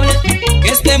culpable que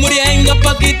esté muriendo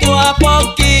poquito a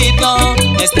poquito.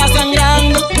 Está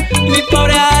sangrando mi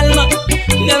pobre alma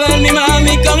de ver mi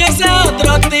mami con ese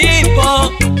otro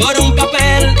tipo por un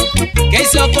papel que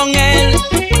hizo con él.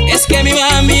 Es que mi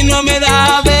mami no me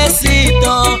da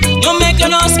besito. No me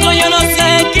conozco, yo no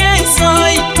sé quién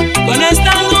soy. Con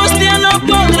esta angustia no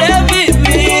podré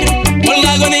vivir, con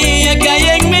la agonía que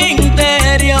hay en mi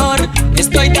interior.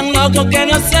 Estoy tan loco que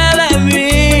no sé de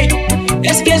mí.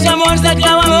 Es que su amor se ha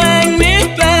clavado en mi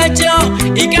pecho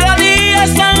y cada día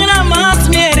sangra más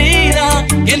mi herida,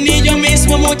 que ni yo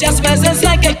mismo muchas veces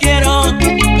sé que quiero,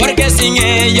 porque sin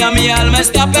ella mi alma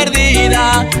está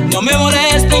perdida. No me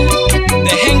molesten,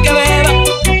 dejen que beba,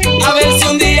 a ver si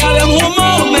un día de un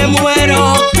humo me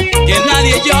muero. Que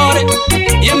nadie llore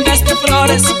y en vez de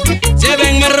flores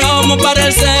llévenme romo para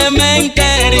el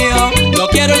cementerio. No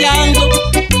quiero llanto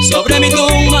sobre mi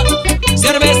tumba,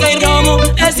 cerveza y romo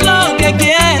es lo que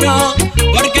quiero,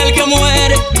 porque el que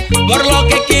muere por lo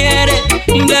que quiere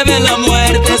debe la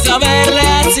muerte saberle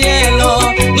al cielo.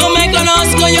 No me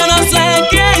conozco, yo no sé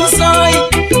quién soy.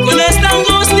 Con esta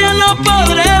angustia no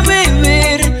podré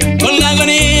vivir, con la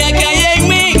agonía que hay en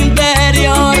mi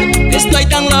interior. Estoy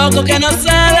tan loco que no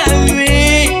sé de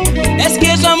mí. Es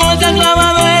que su amor se ha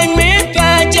clavado en mi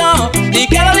pecho y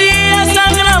cada día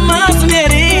sangra más mi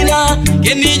herida,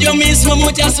 que ni yo mismo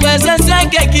muchas veces sé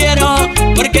que quiero,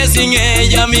 porque sin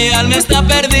ella mi alma está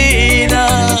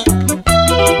perdida.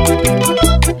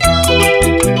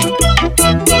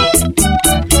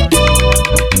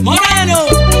 Moreno,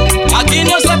 aquí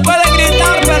no se puede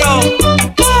gritar, pero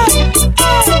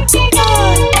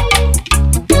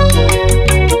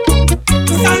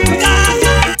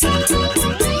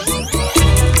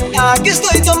Aquí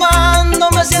estoy tomando,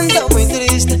 me siento muy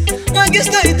triste. Aquí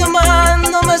estoy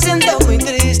tomando, me siento muy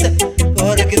triste,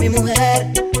 porque mi mujer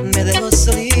me dejó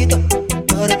solito,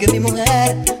 porque mi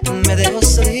mujer me dejó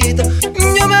solito.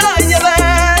 Yo me la llevé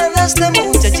de este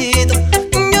muchachito,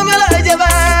 yo me la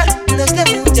llevé de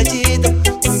este muchachito.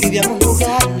 Vivíamos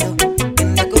jugando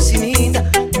en la cocinita,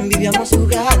 vivíamos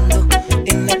jugando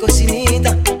en la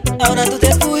cocinita. Ahora tú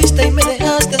te fuiste y me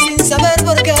dejaste sin saber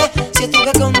por qué. Si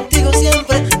estuve contigo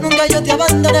siempre, nunca yo te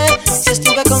abandoné. Si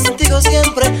estuve contigo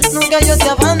siempre, nunca yo te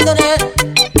abandoné.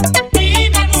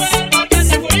 Dime, mujer, ¿por qué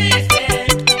te fuiste?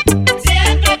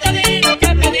 Siempre te di lo que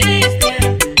pediste.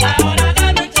 Ahora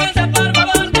dame un chance, por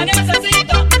favor, te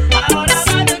necesito. Ahora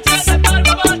dame un chance, por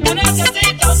favor, te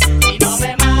necesito. Si no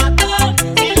me mato,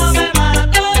 si no me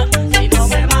mato, si no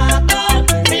me mato,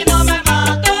 si no me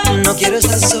mato. No quiero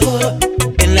estar solo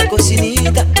en la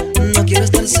cocinita, no quiero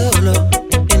estar solo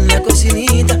en la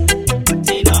cocinita.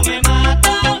 Si no me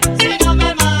mato, si no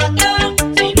me mato,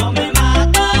 si no me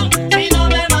mato, si no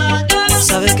me mato.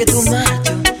 Sabes que tu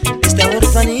macho está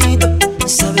huerfanito,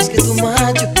 sabes que tu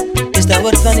macho está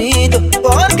huerfanito,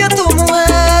 porque tu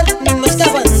mujer me está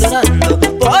abandonando,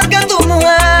 porque tu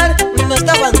mujer me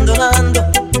está abandonando.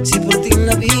 Si por ti en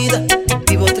la vida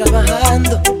vivo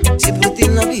trabajando, si por ti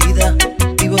en la vida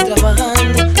vivo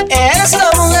trabajando. Eres la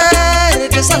mujer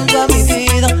que salva mi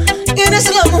vida,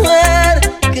 eres la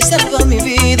mujer que salva mi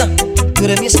vida. Tú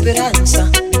eres mi esperanza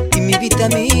y mi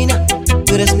vitamina,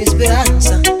 tú eres mi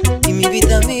esperanza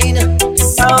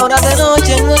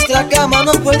la cama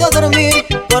no puedo dormir,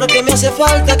 porque me hace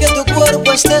falta que tu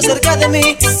cuerpo esté cerca de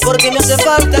mí, porque me hace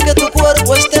falta que tu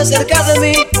cuerpo esté cerca de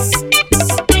mí.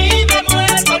 Y me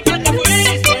muero porque te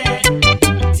fuiste,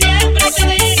 siempre te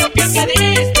digo que te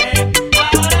diste.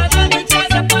 Ahora dame un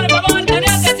chance, por favor, te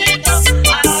necesito.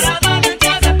 Ahora dame un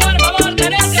chance, por favor, te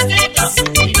necesito.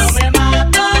 Si no me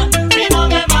mato, si no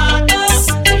me mato,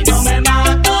 si no me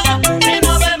mato, si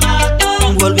no me mato.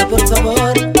 Vuelve por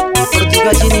favor, por tu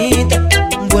gallinita,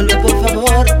 vuelve por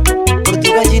favor, por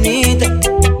tu gallinita.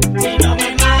 Si no me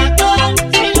mato,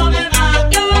 si no me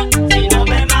mato, si no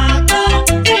me mato,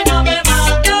 si no me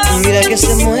mato. Mira que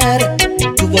se muere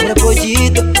tu pobre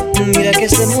pollito, mira que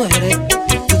se muere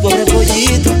tu pobre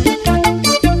pollito.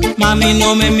 Mami,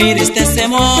 no me mires de ese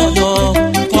modo,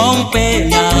 con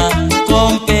pena,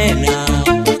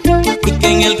 y que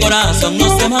en el corazón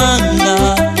no se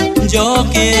manda. Yo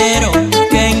quiero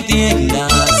que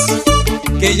entiendas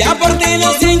que ya por ti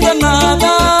no siento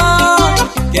nada,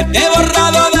 que te he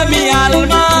borrado de mi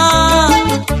alma.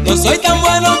 No soy tan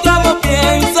bueno como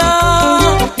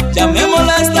piensas, ya me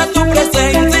molesta tu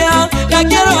presencia. La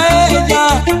quiero a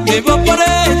ella, vivo por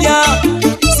ella,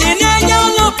 sin ella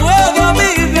no puedo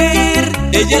vivir.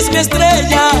 Ella es mi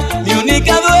estrella, mi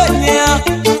única dueña,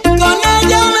 con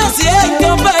ella me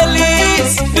siento feliz.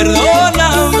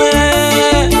 Perdóname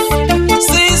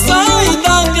si soy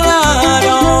tan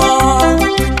claro,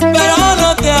 pero no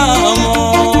te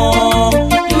amo,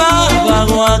 me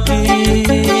hago aquí.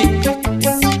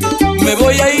 Me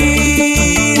voy a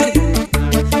ir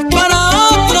para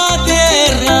otra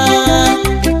tierra,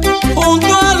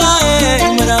 junto a la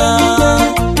hembra,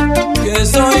 que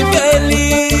soy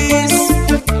feliz.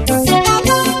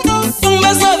 Un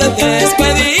beso de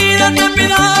despedida te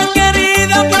pido,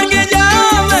 querida, porque ya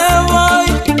me voy.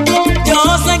 Yo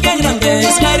sé que grande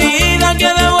es la herida que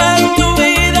debo en tu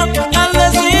vida al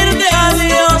decirte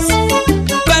adiós,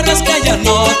 pero es que ya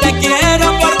no te quiero,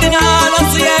 por ti nada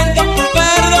siento.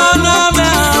 Perdóname,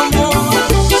 amor.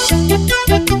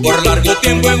 Por largo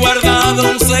tiempo he guardado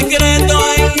un secreto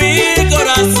en mi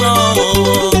corazón.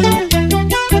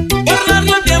 Por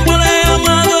largo tiempo le he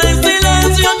amado en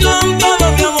silencio con todo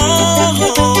mi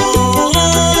amor.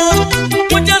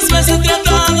 Muchas veces he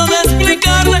tratado de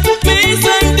explicarle mis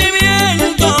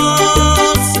sentimientos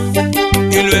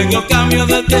y luego cambio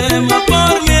de tema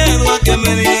por miedo a que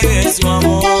me niegue su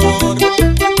amor.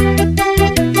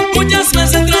 Muchas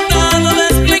veces he tratado de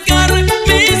explicarle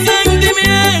mis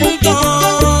sentimientos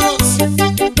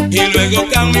y luego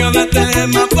cambio de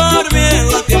tema por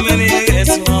miedo a que me niegue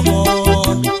su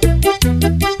amor.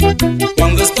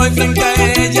 Cuando estoy frente a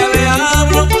ella le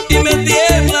hablo y me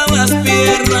tiemblan las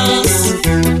piernas.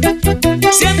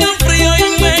 Siento un frío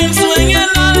inmenso en el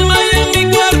alma y en mi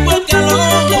cuerpo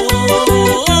calor.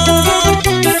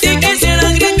 Y quisiera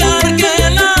gritar que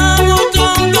la amo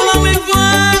con toda mi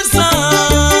fuerza,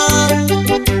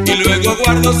 y luego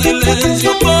guardo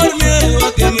silencio por miedo a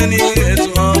que me niegue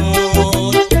su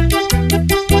amor.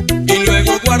 Y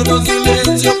luego guardo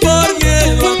silencio por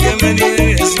miedo a que me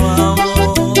niegue su amor.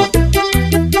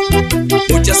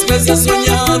 Muchas veces he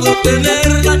soñado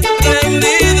tenerla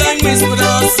prendida en mis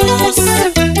brazos.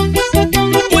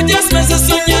 Muchas veces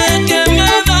soñé que me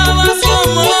daba su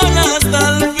amor hasta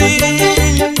el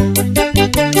fin.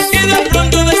 Y de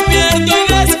pronto despierto y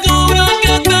descubro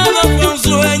que todo fue un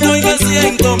sueño y me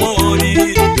siento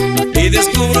morir. Y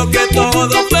descubro que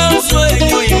todo fue un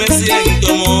sueño y me siento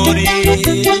morir.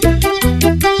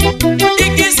 Y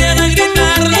quisiera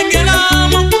gritarle que la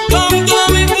amo con toda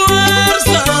mi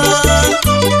fuerza,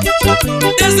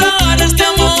 desahogar este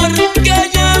amor que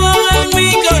llevo en mi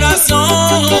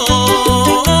corazón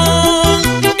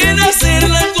y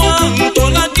decirle cuánto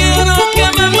la quiero, que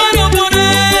me muero por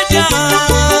ella.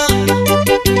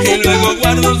 Y luego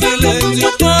guardo silencio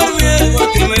por miedo a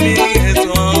que me niegue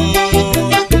su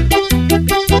amor.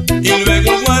 Y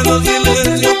luego guardo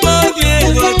silencio por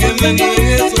miedo a que me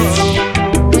niegue su amor.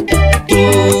 Tú,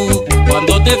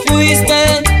 cuando te fuiste,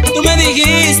 tú me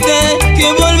dijiste que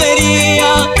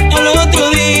volvería al otro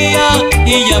día.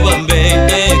 Y ya van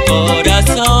 20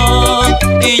 corazón,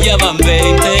 y ya van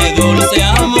 20 dulce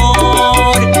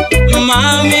amor.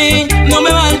 Mami, no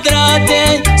me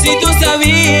maltrates si tú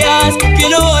sabías que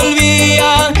no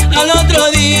volvía al otro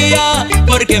día.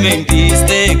 Porque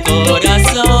mentiste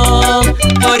corazón,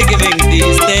 porque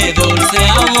mentiste dulce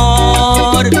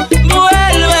amor.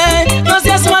 Vuelve, no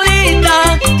seas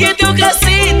malita, que tu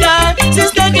casita se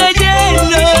está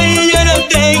cayendo y yo no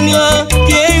tengo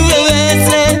quien me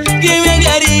bese, quien me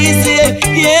acaricie,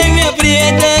 quien me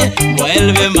apriete.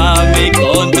 Vuelve, mami,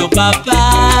 con tu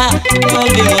papá,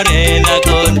 vuelve morena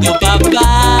con tu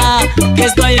papá. que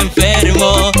estoy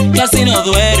enfermo, casi no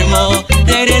duermo.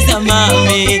 Regresa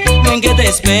mami, ven que te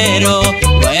espero.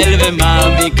 Vuelve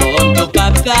mami con tu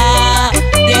papá,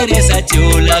 regresa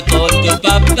chula con tu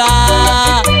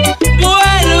papá.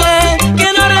 Vuelve, que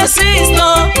no resisto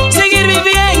seguir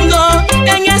viviendo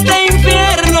en este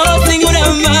infierno sin una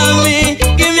mami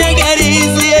que me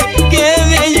acaricie, que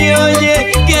me oye,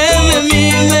 que me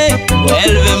mime.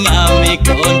 Vuelve mami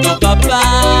con tu papá,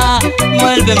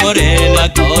 vuelve morena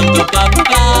con tu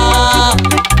papá.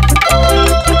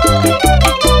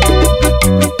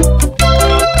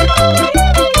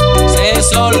 Se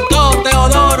soltó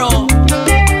Teodoro.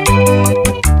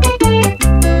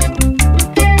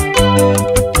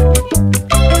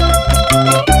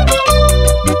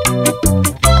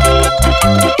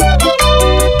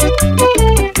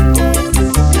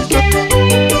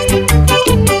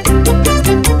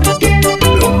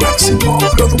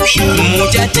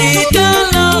 Muchachita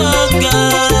loca,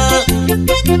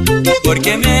 ¿por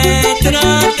qué me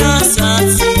tratas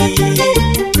así?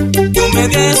 Tú me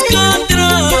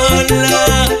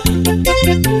descontrolas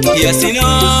y así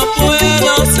no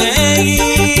puedo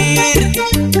seguir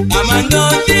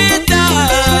amándote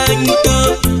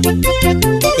tanto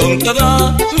con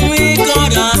todo mi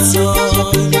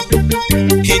corazón.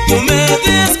 Y tú me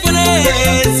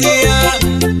desprecias,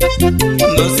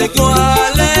 no sé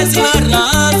cuál es la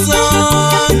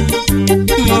razón.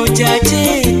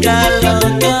 Muchachita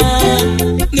loca,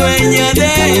 dueña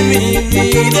de mi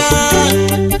vida,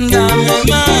 dame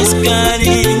más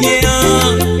cariño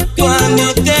cuando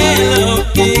te lo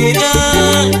pida.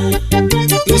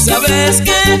 Tú sabes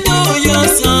que tuyo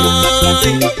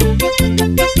soy,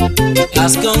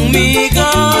 haz conmigo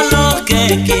lo que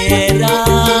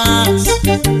quieras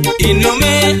y no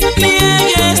me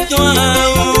niegues tu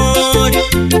amor.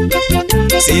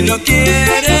 Si no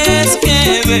quieres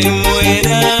que me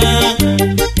muera,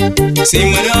 si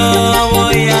muero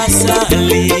voy a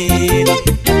salir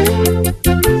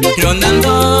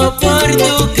rondando por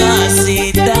tu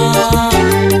casita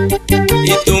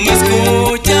y tú me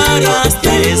escucharás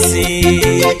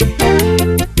decir: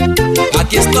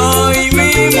 aquí estoy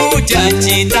mi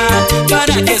muchachita,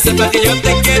 para que sepa que yo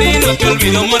te quiero y no te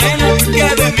olvido morena, que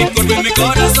de mi cuerpo y mi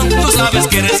corazón tú sabes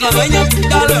que eres la dueña.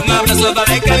 Dale un abrazo,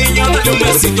 dale cariño, dale un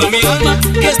besito a mi alma,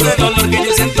 que este dolor que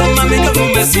yo siento mami con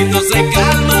un besito se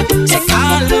calma, se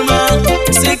calma,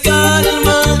 se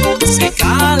calma, se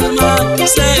calma,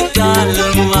 se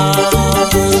calma.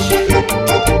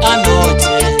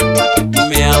 Anoche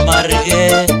me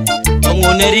amargué con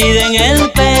una herida en el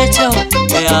pecho,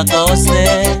 me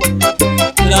acosté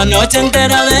la noche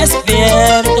entera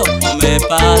despierto, me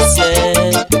pasé.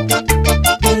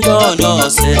 Yo no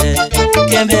sé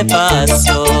qué me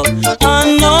pasó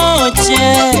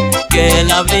anoche que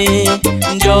la vi,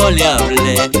 yo le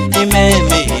hablé y me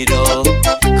miró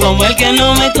como el que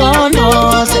no me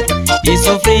conoce y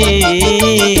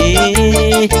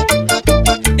sufrí.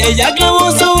 Ella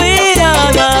clavó su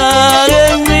mirada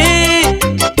en mí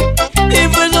y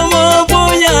fue como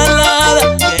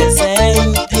puñalada que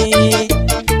sentí.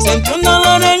 Sentí un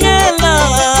dolor en el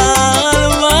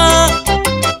alma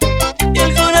y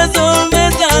el corazón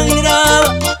me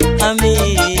sangraba a mí.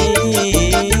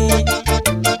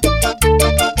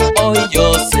 Hoy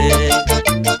yo sé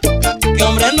que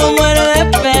hombre no muere de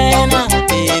pena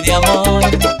ni de amor,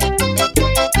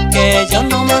 que yo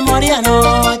no me morí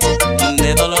anoche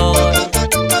de dolor.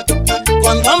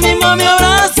 Cuando a mi mami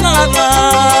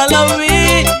abrazada la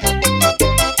vi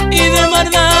y de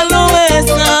verdad lo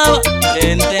besaba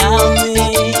frente a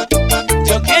mí,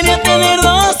 yo quería tener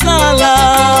dos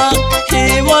alas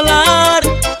y volar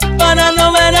para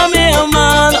no ver a mi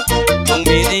amada con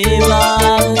mi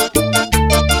rival.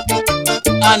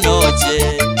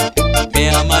 Anoche me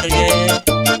amargué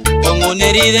con una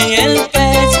herida en el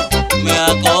pecho, me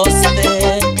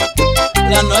acosté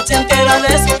la noche entera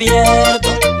despierto,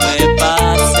 me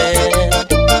pasé.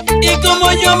 Y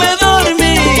como yo me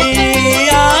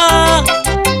dormía,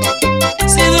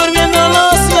 si durmiendo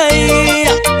los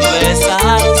veía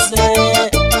besarse,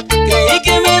 creí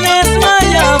que me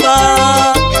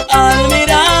desmayaba al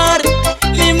mirar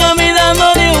mi mami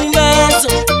dándole un beso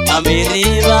a mi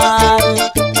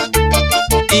rival.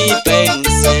 Y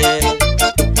pensé,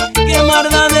 qué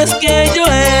maldades que yo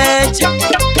he hecho,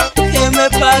 que me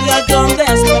paga con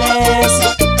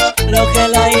desprecio lo que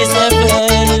la hice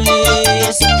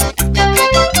feliz.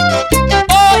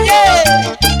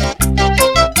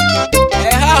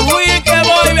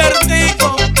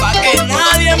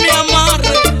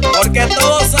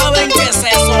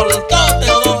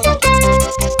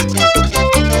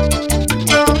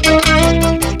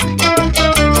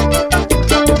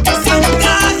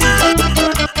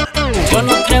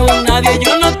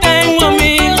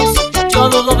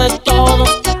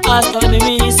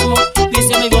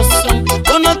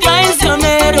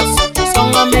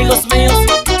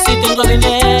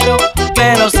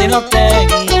 no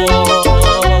tengo.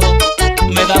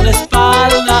 Me dan la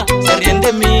espalda, se ríen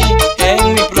de mí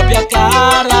en mi propia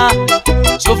cara.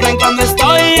 Sufren cuando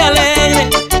estoy alegre,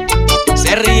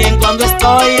 se ríen cuando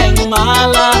estoy en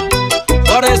mala.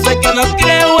 Por eso es que no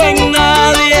creo en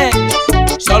nadie,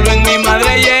 solo en mi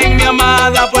madre y en mi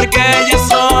amada. Porque ellas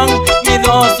son mis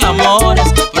dos amores,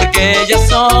 porque ellas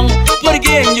son por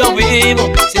quien yo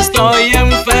vivo. Si estoy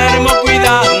enfermo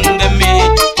cuidan de mí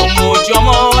con mucho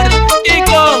amor y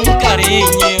con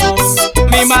cariño.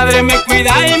 Mi madre me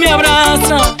cuida y me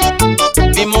abraza,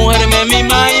 mi mujer me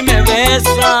mima y me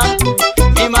besa.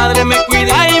 Mi madre me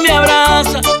cuida y me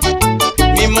abraza,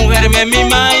 mi mujer me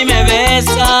mima y me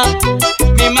besa.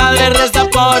 Mi madre reza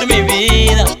por mi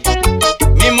vida,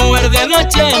 mi mujer de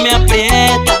noche me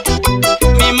aprieta.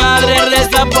 Mi madre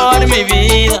reza por mi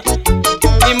vida,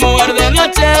 mi mujer de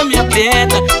noche me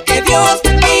aprieta. Que Dios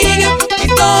bendiga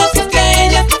mis dos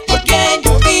estrellas, porque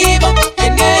yo vivo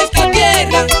en esta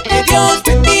tierra. Que Dios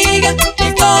bendiga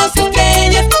mis dos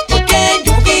estrellas, porque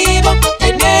yo vivo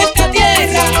en esta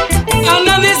tierra.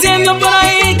 Andan diciendo por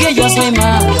ahí que yo soy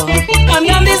malo,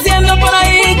 andan diciendo por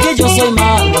ahí que yo soy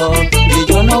malo, y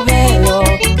yo no veo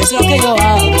qué es lo que yo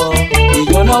hago,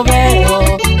 y yo no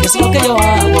veo qué es lo que yo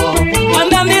hago.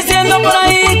 Andan diciendo por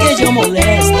ahí que yo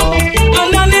molesto,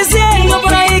 andan diciendo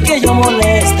por ahí que yo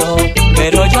molesto,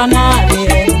 pero yo a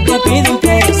nadie le pido un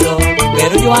peso,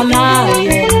 pero yo a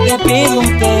nadie le pido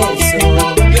un peso.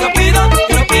 Yo no pido,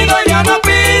 yo no pido, yo no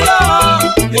pido.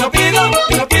 Yo no pido,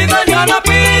 yo no pido, yo no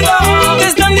pido. Te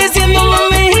están diciendo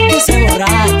mami que soy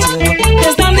borracho, te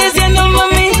están diciendo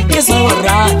mami que soy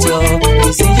borracho.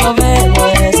 Y si yo bebo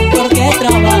es porque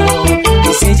trabajo,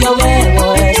 y si yo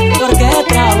bebo es porque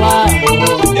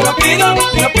trabajo. Yo no pido,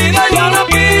 yo no pido, yo no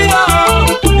pido.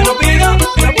 Yo no pido,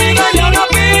 yo no pido, yo no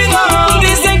pido.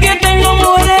 Dicen que tengo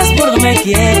mujeres por donde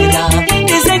quiera,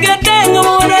 dicen que tengo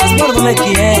mujeres por donde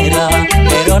quiera,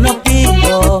 pero no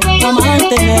pido pa'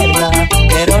 mantenerla,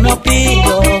 pero no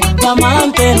pido pa'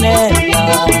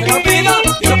 mantenerla. Yo no pido,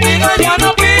 yo no pido, yo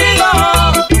no pido.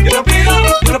 Yo no pido,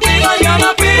 yo no pido, yo no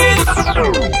pido.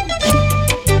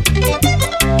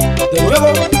 De nuevo,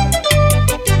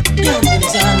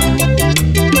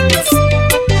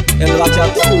 el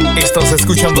bachatón. Estás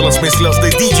escuchando las mezclas de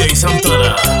DJ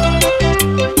Santana.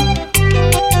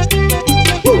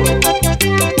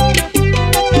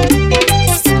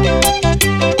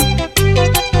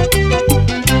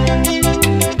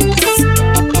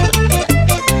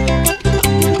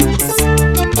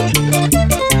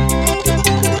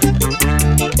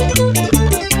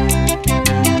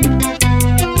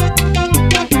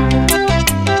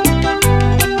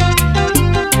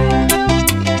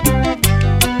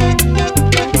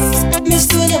 Me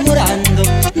estoy enamorando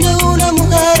de una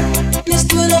mujer, me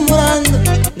estoy enamorando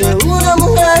de una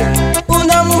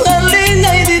mujer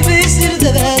linda y difícil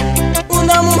de ver,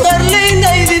 una mujer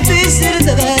linda y difícil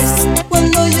de ver.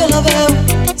 Cuando yo la veo,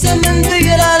 se me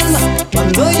enfría el alma,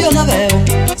 cuando yo la veo,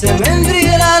 se me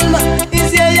enfría el alma. Y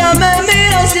si ella me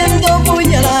mira, siento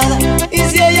puñalada, y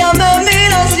si ella me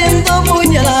mira, siento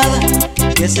puñalada,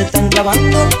 que se están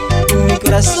clavando en mi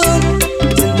corazón.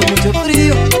 Siento mucho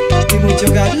frío y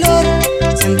mucho calor,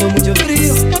 siento mucho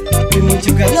frío y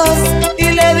mucho calor.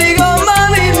 Y le digo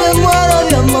mami, me muero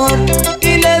de amor,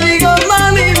 y le digo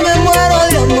mami, me muero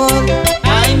de amor.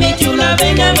 Ay, mi chula,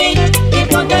 ven a mí y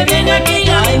ponte bien aquí.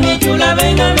 Ay, mi chula,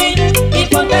 ven a mí y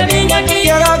ponte bien aquí.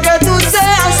 Quiero que tú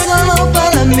seas solo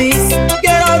para mí,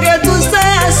 quiero que tú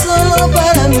seas solo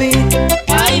para mí.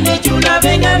 Ay, mi chula,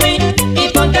 ven a mí y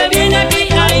ponte bien aquí.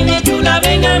 Ay, mi chula,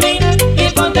 ven a mí y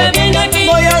ponte bien aquí.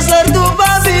 Voy a ser tu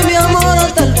papi, mi amor,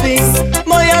 hasta el fin.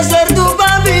 Voy a ser tu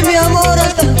papi, mi amor,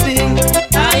 hasta el fin.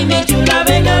 Ay, mi chula,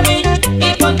 ven a mí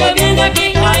y ponte bien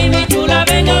aquí. Ay, mi chula,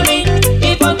 ven a mí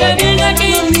y ponte bien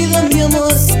aquí. Mami de mi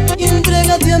amor, y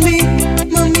entrégate a mí.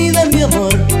 Mami de mi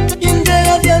amor, y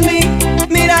entrégate a mí.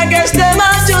 Mira que este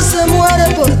macho se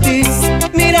muere por ti,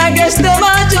 mira que este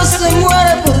macho se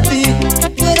muere por ti.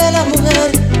 Tú eres la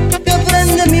mujer que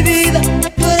prende mi vida,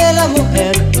 tú eres la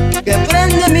mujer que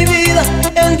prende mi vida.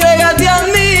 Entrégate a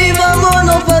mí,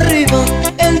 vámonos para arriba,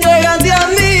 entrégate a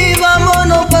mí,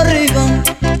 vámonos para arriba.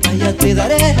 Allá te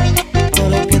daré todo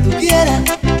lo que tú quieras.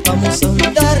 Vamos a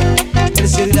juntar el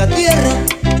cielo y la tierra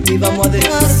y vamos a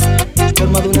dejar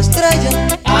forma de una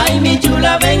estrella. Ay, mi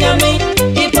chula, ven a mí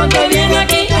y ponte bien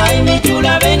aquí. Ay, mi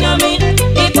chula, ven a mí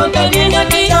y ponte bien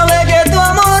aquí. Sabe que tu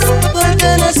amor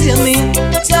pertenece a mí,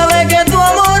 sabe que tu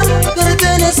amor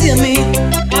pertenece a mí.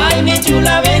 Ay, mi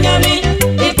chula, ven a mí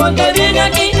y ponte bien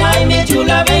aquí. Ay, mi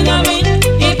chula, ven a mí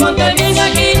y ponte bien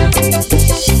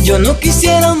aquí. Yo no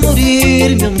quisiera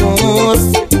morir, mi amor,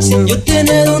 sin yo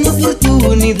tener una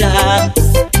oportunidad.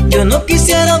 Yo Yo no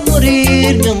quisiera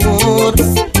morir, mi amor,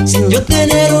 sin yo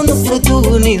tener una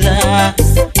oportunidad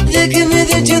de que me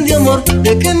den chin de amor,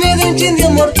 de que me den chin de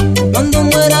amor, cuando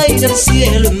muera ir al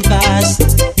cielo en paz.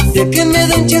 De que me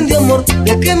den chin de amor,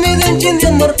 de que me den chin de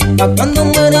amor, pa' cuando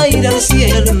muera ir al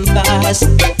cielo en paz.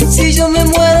 Si yo me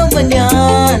muero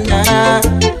mañana,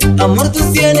 amor, tú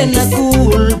tienes la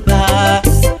culpa.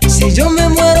 Si yo me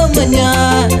muero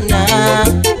mañana,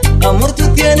 amor, tú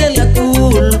tienes la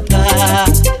culpa.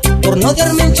 Por no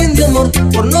darme un chin de amor,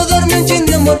 por no darme un chin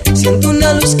de amor, siento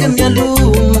una luz que me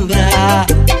alumbra.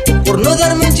 Por no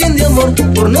darme un chin de amor,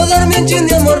 por no darme un chin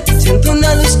de amor, siento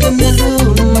una luz que me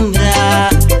alumbra.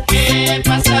 ¿Qué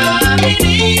pasa, mi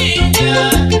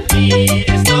niña?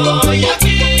 Mira, estoy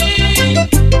aquí.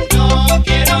 No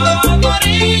quiero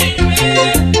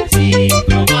morirme sin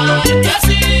probarte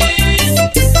así.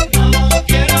 No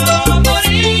quiero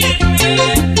morirme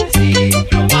sin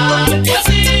probarte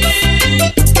así.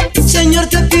 Señor,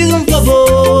 te pido un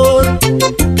favor,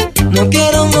 no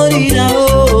quiero morir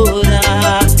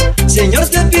ahora. Señor,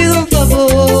 te pido un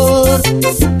favor,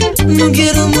 no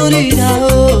quiero morir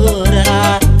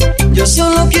ahora. Yo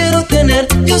solo quiero tener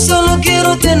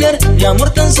mi amor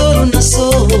tan solo unas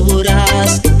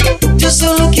horas. Yo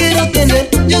solo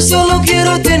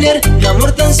quiero tener mi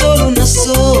amor tan solo unas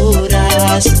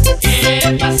horas.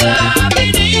 ¿Qué pasa,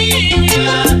 mi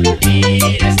niña?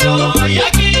 Mira, estoy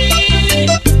aquí.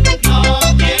 No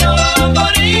quiero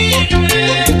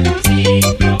morirme sin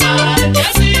probarte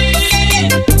así.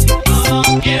 No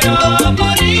quiero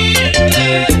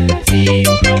morirme sin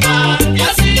probarte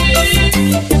así.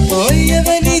 Hoy he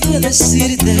venido a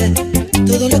decirte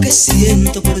todo lo que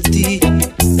siento por ti.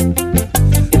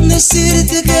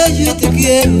 Decirte que yo te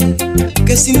quiero,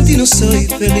 que sin ti no soy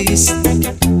feliz.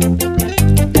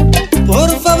 Por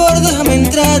favor, déjame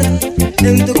entrar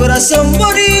en tu corazón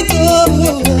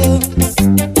bonito,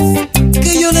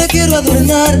 que yo le quiero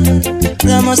adornar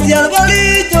ramas de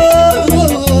arbolito.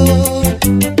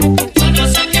 Yo no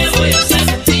sé qué voy a hacer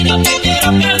si no te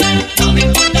quiero perder. No me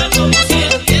importa cómo sea,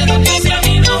 quiero que sea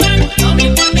mi mujer. No me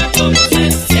importa cómo sea,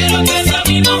 quiero que sea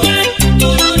mi mujer.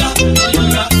 Turura,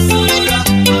 turura, turura,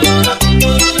 turura,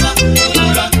 turura,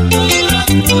 turura, turura,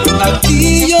 turura.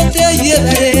 Aquí yo te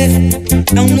llevaré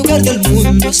a un lugar del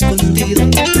mundo escondido,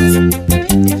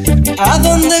 a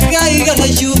donde caiga la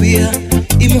lluvia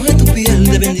y moje tu piel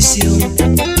de bendición.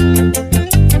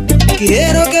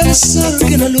 Quiero que el sol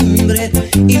que nos alumbre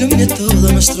ilumine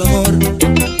todo nuestro amor.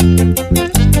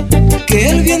 Que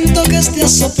el viento que esté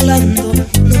soplando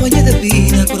nos bañe de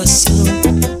vida,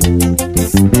 corazón.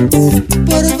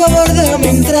 Por favor, déjame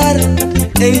entrar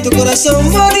en tu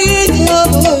corazón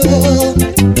bonito.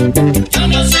 Yo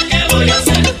no sé qué voy a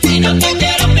hacer si no te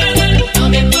quiero perder. No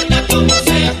me importa cómo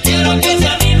sea, quiero que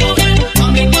sea mi mujer. No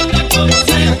me importa cómo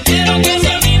sea, quiero que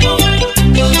sea mi mujer.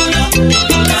 Turura,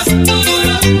 turura,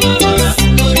 turura, turura,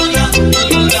 turura,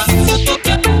 turura.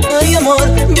 Ay, amor,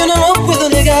 yo no lo puedo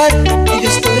negar, y yo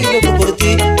estoy loco por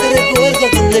ti, te recuerdo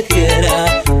donde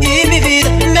quiera. Y mi vida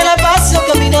me la paso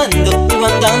caminando, o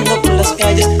andando por las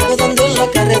calles, rodando en la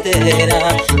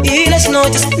carretera. Y las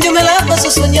noches yo me la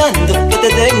paso soñando que te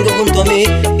tengo junto a mí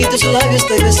y tus labios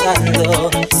estoy besando.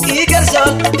 Y que el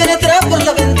sol penetra por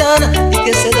la ventana y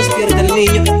que se despierta el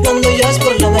niño cuando ya es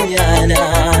por la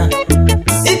mañana.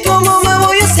 ¿Y cómo me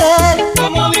voy a hacer?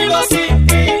 ¿Cómo vivo sin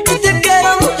ti? Te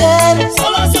quiero, mujer,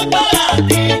 Solo soy para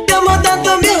ti. te amo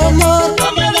tanto, mi amor,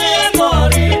 No me dejes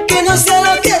morir. que no sé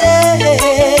lo que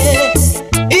eres.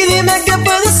 Y dime qué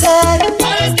puedo hacer.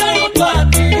 Para estar junto a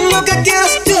ti, Lo que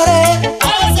quieras yo haré.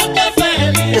 para hacerte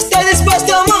feliz. Estoy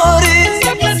dispuesto a morir. Si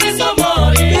es preciso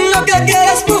morir. Lo que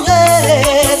quieras,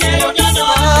 mujer. Quiero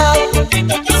olvidar un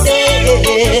poquito contigo.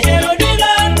 Quiero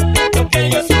olvidar lo que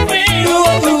yo sufrí. Quiero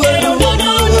olvidar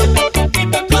un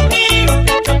poquito contigo.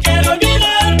 Yo quiero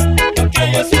olvidar lo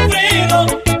que yo he sufrido.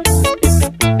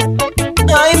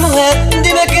 Ay, mujer,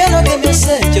 dime qué es lo que me has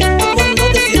hecho. Cuando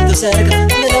te siento cerca,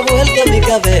 me da vuelta mi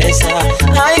cabeza.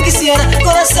 Ay, quisiera,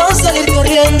 corazón, salir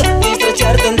corriendo y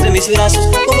estrecharte entre mis brazos,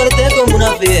 comerte como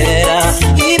una fiera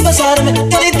y pasarme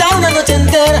todita una noche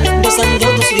entera besando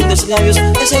tus lindos labios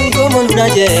que son como luna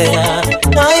llena.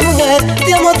 Ay, mujer,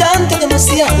 te amo tanto,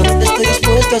 demasiado, estoy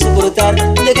dispuesto a soportar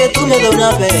de que tú me des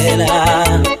una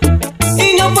vela.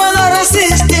 Y no puedo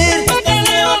resistir, Te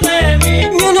leo de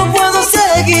mí, yo no puedo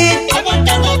seguir.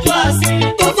 aguantando tú así.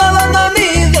 Por favor, no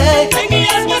olvides, En mi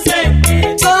alma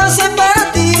sentir, solo soy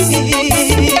para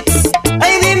ti.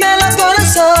 Ay, dímelo,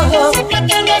 corazón,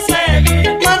 pretendo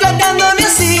seguir. maltratándome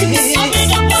así.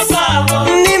 Amiga, por favor,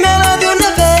 Dímelo de una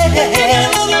vez,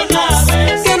 dímelo de una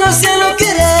vez. que no sé lo que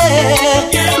eres.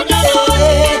 Quiero olvidar un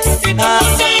poquito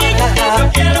contigo.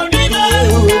 Yo quiero olvidar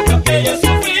lo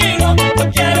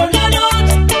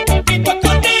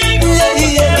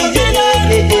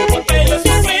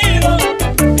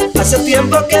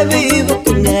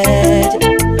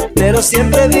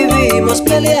siempre vivimos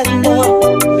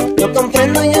peleando. No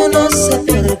comprendo, yo no sé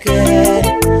por qué,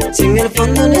 si en el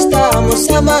fondo no estamos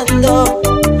amando.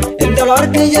 El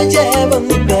dolor que yo llevo en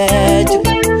mi pecho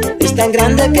es tan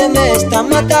grande que me está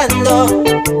matando.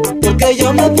 Porque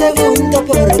yo me pregunto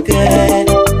por qué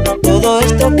todo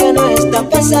esto que no está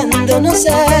pasando, no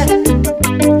sé.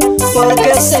 ¿Por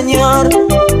qué, Señor?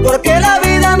 ¿Por qué la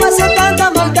vida me hace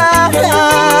tanta maldad?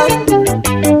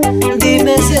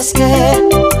 Dime si es que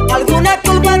alguna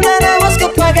culpa tenemos que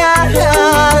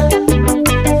pagar.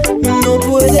 No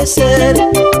puede ser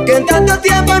que en tanto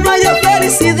tiempo no haya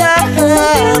felicidad,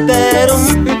 pero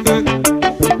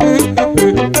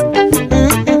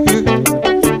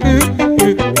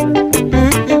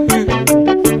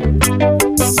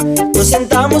nos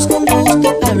sentamos con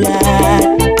gusto a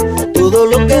hablar todo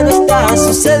lo que nos está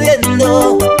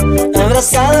sucediendo,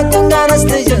 abrazada con ganas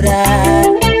de llorar,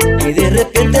 y de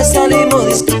repente salimos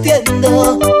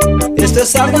discutiendo. Esto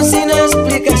es algo sin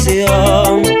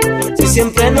explicación, si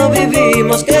siempre nos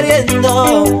vivimos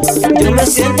queriendo. Yo me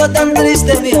siento tan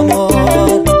triste, mi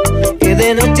amor, que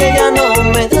de noche ya no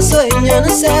me da sueño, no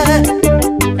sé.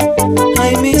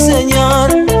 Ay, mi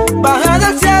Señor, baja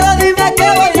del cielo, dime qué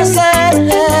voy a hacer,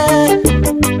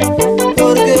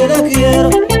 porque la quiero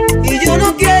y yo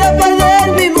no quiero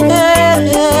perder mi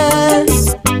mujer.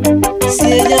 Si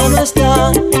ella no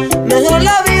está, mejor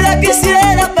la vida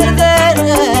quisiera perder,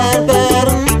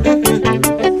 pero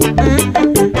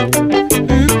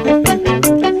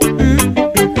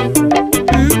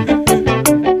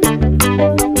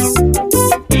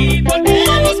 ¿Y por qué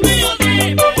los míos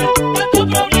viven tanto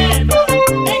problema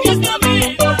en esta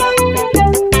vida?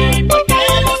 ¿Y por qué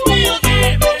los míos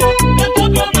viven tanto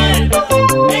problema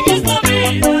en esta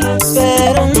vida?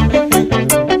 pero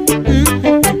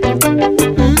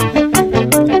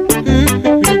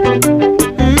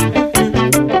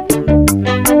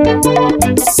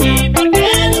 ¿Y por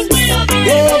qué los míos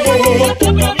viven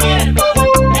tanto problema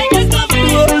en esta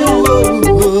vida?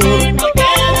 ¿Y por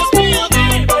qué los míos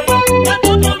viven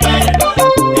tanto problema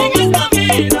en esta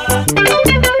vida?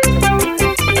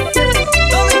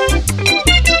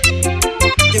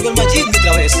 llegó el machismo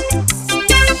otra vez.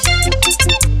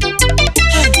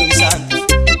 Ay, mi Santos,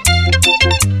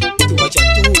 tu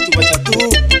bachatú,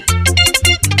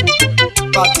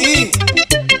 pa' ti.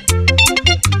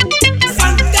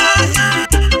 Santana.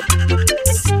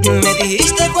 Me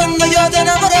dijiste cuando yo te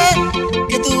enamoré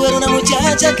que tú eras una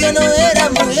muchacha que no era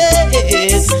mujer.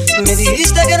 Me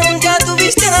dijiste que nunca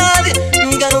tuviste a nadie,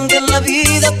 nunca en la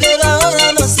vida, pero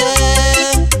ahora no sé.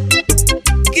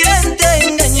 ¿Quién te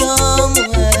engañó,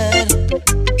 mujer?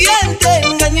 ¿Quién te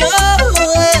engañó,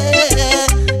 mujer?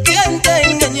 ¿Quién te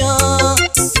engañó?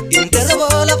 ¿Quién te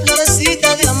robó la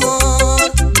florecita de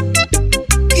amor?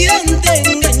 ¿Quién te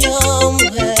engañó,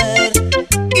 mujer?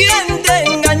 ¿Quién te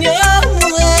engañó,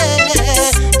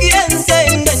 mujer? ¿Quién te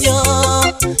engañó?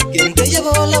 ¿Quién te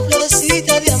llevó la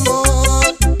florecita de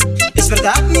amor? Es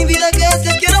verdad, mi vida, que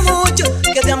te quiero mucho,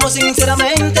 que te amo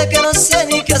sinceramente, que no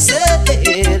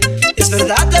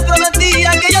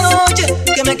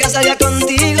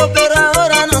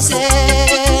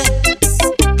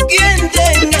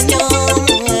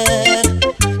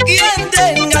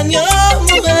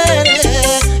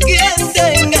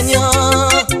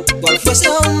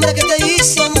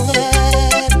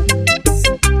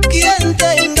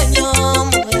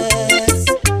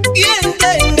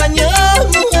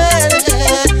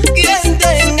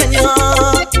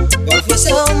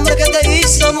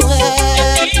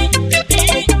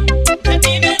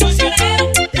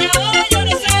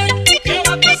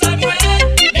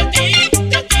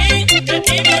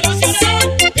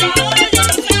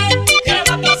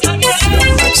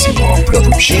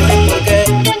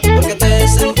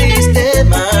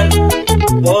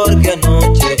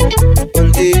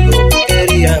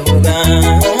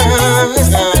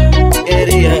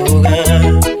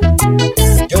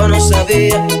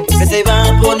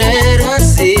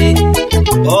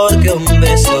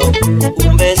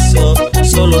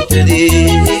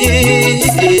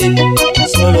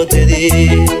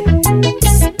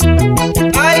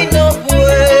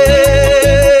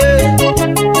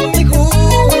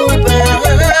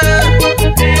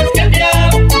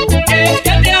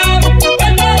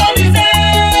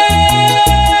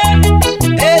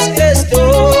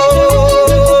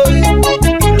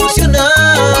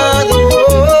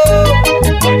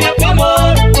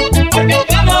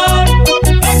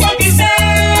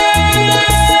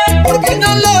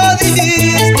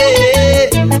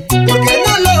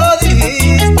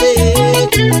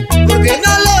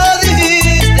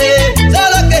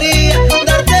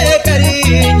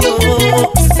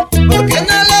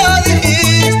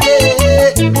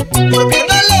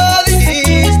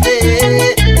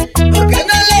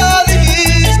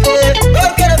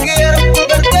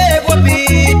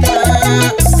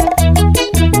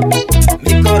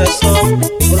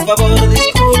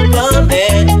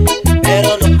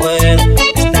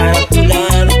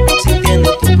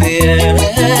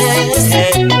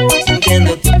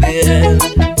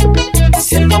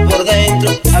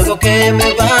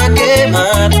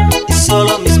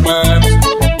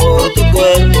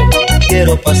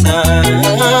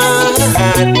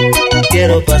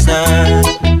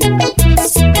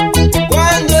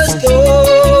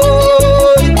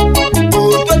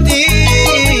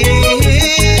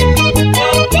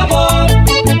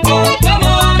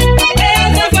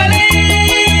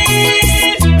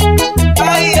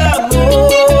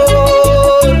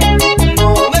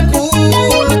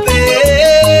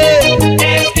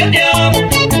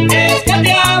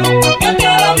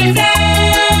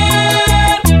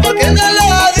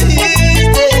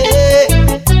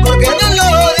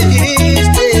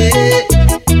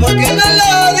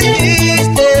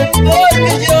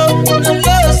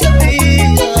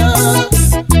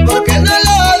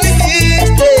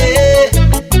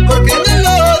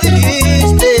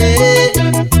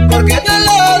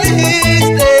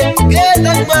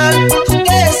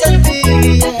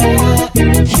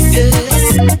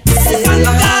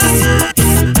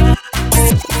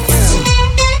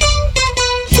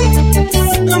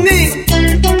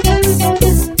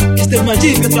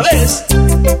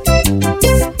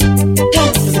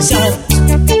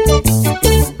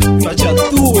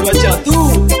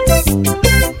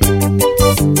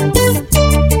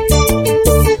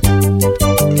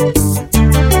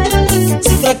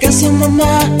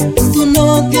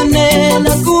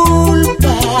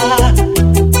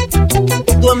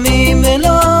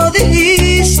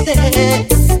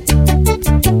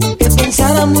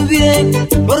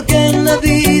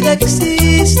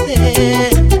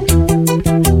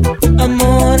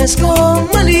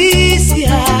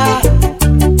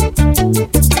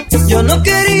Yo no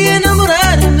quería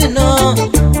enamorarme, no.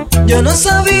 Yo no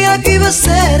sabía que iba a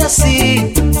ser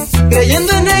así.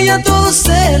 Creyendo en ella todo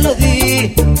se lo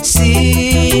di.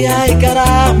 Sí, ay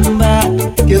caramba,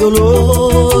 qué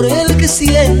dolor el que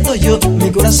siento yo.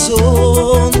 Mi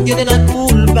corazón tiene la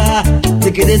culpa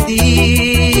de que de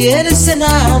ti él se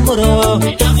enamoró.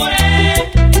 Me enamoré,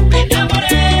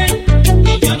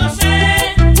 y yo no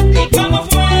sé ni cómo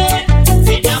fue.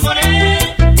 Me enamoré,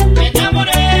 y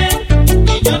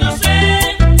yo no sé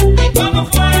ni cómo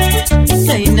fue.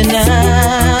 Ay,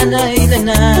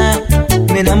 nena,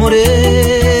 me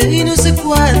enamoré y no sé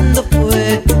cuándo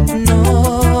fue.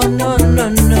 No,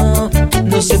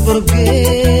 no sé por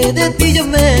qué de ti yo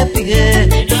me fijé.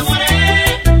 Me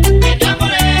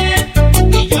enamoré,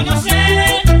 y yo no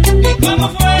sé ni cómo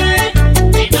fue.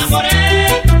 Me enamoré,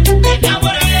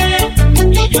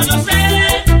 y yo no sé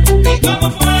ni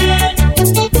cómo fue.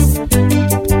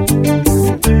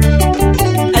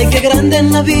 Ay, qué grande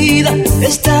en la vida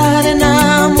estar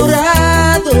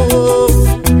enamorado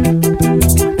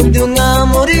de un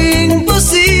amor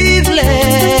imposible.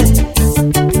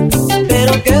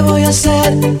 Pero ¿qué voy a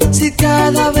hacer si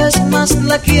cada vez más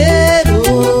la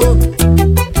quiero?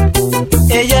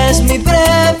 Ella es mi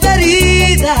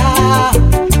preferida.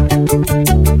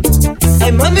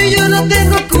 Ay, mami, yo no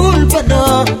tengo culpa,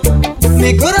 no.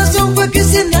 Mi corazón fue que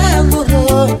se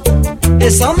enamoró.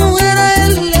 Esa mujer a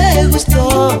él le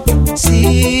gustó.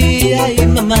 Sí, ay,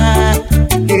 mamá,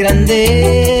 qué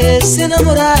grande es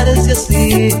enamorarse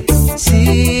así.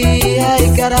 Sí,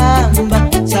 ay, caramba,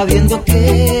 sabiendo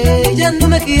que ella no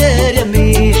me quiere a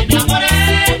mí.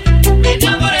 Me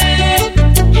enamoré,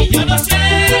 y yo no sé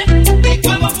ni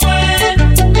cómo fue.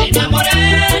 Me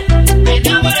enamoré, y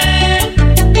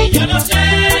yo no sé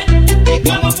ni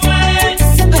cómo fue.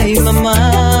 Ay, mamá,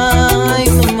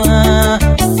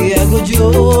 ¿qué hago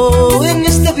yo en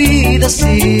esta vida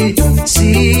así?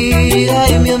 Sí,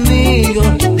 ay, mi amigo,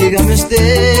 dígame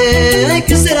usted, ay,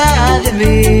 ¿qué será de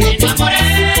mí?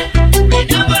 Me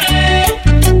enamoré,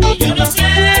 y yo no sé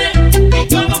ni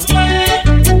cómo fue.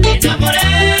 Me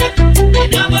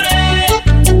enamoré,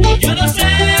 y yo no sé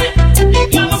ni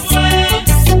cómo fue.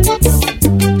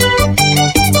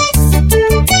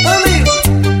 Amigo,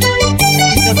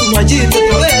 quita tu mallita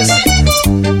otra vez.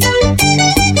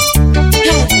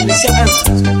 Ya, Santos.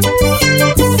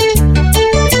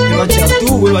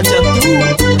 El bachatú,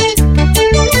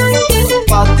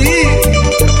 pa' ti.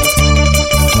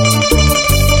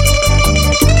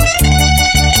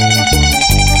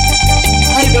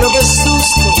 Ay, pero qué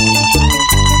susto.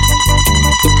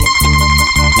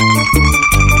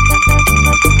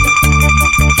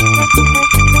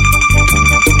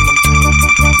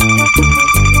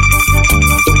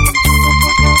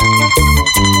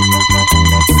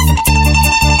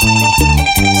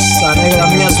 Esa negra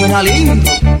mía suena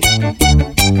lindo.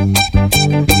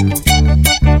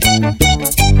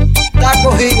 Está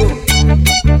cogido.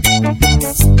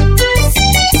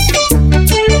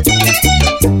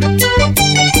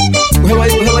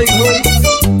 Cógelo ahí.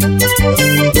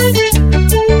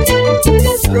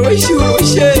 Aproveche.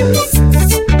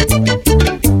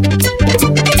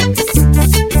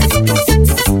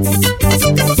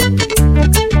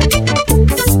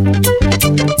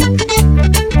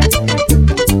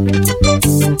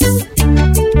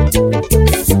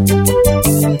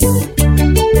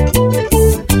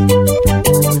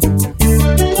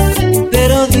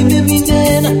 Pero dime, mi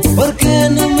nena, ¿por qué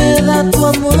no me da tu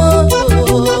amor?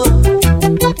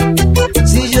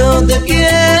 Si yo te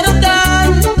quiero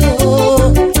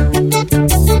tanto,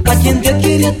 a quien te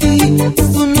quiere a ti,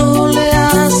 tú no le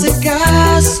haces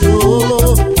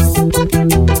caso.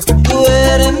 Tú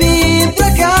eres mi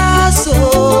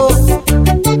fracaso.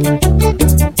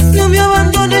 No me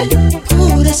abandones,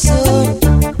 corazón,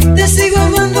 te sigo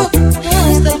amando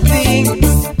hasta el fin.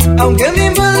 Aunque mi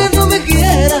madre no me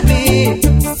quiera a mí,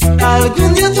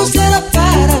 algún día tú serás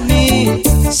para mí.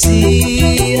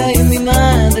 Sí, ay, mi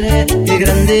madre, qué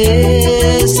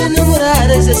grande es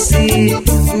enamorarse así.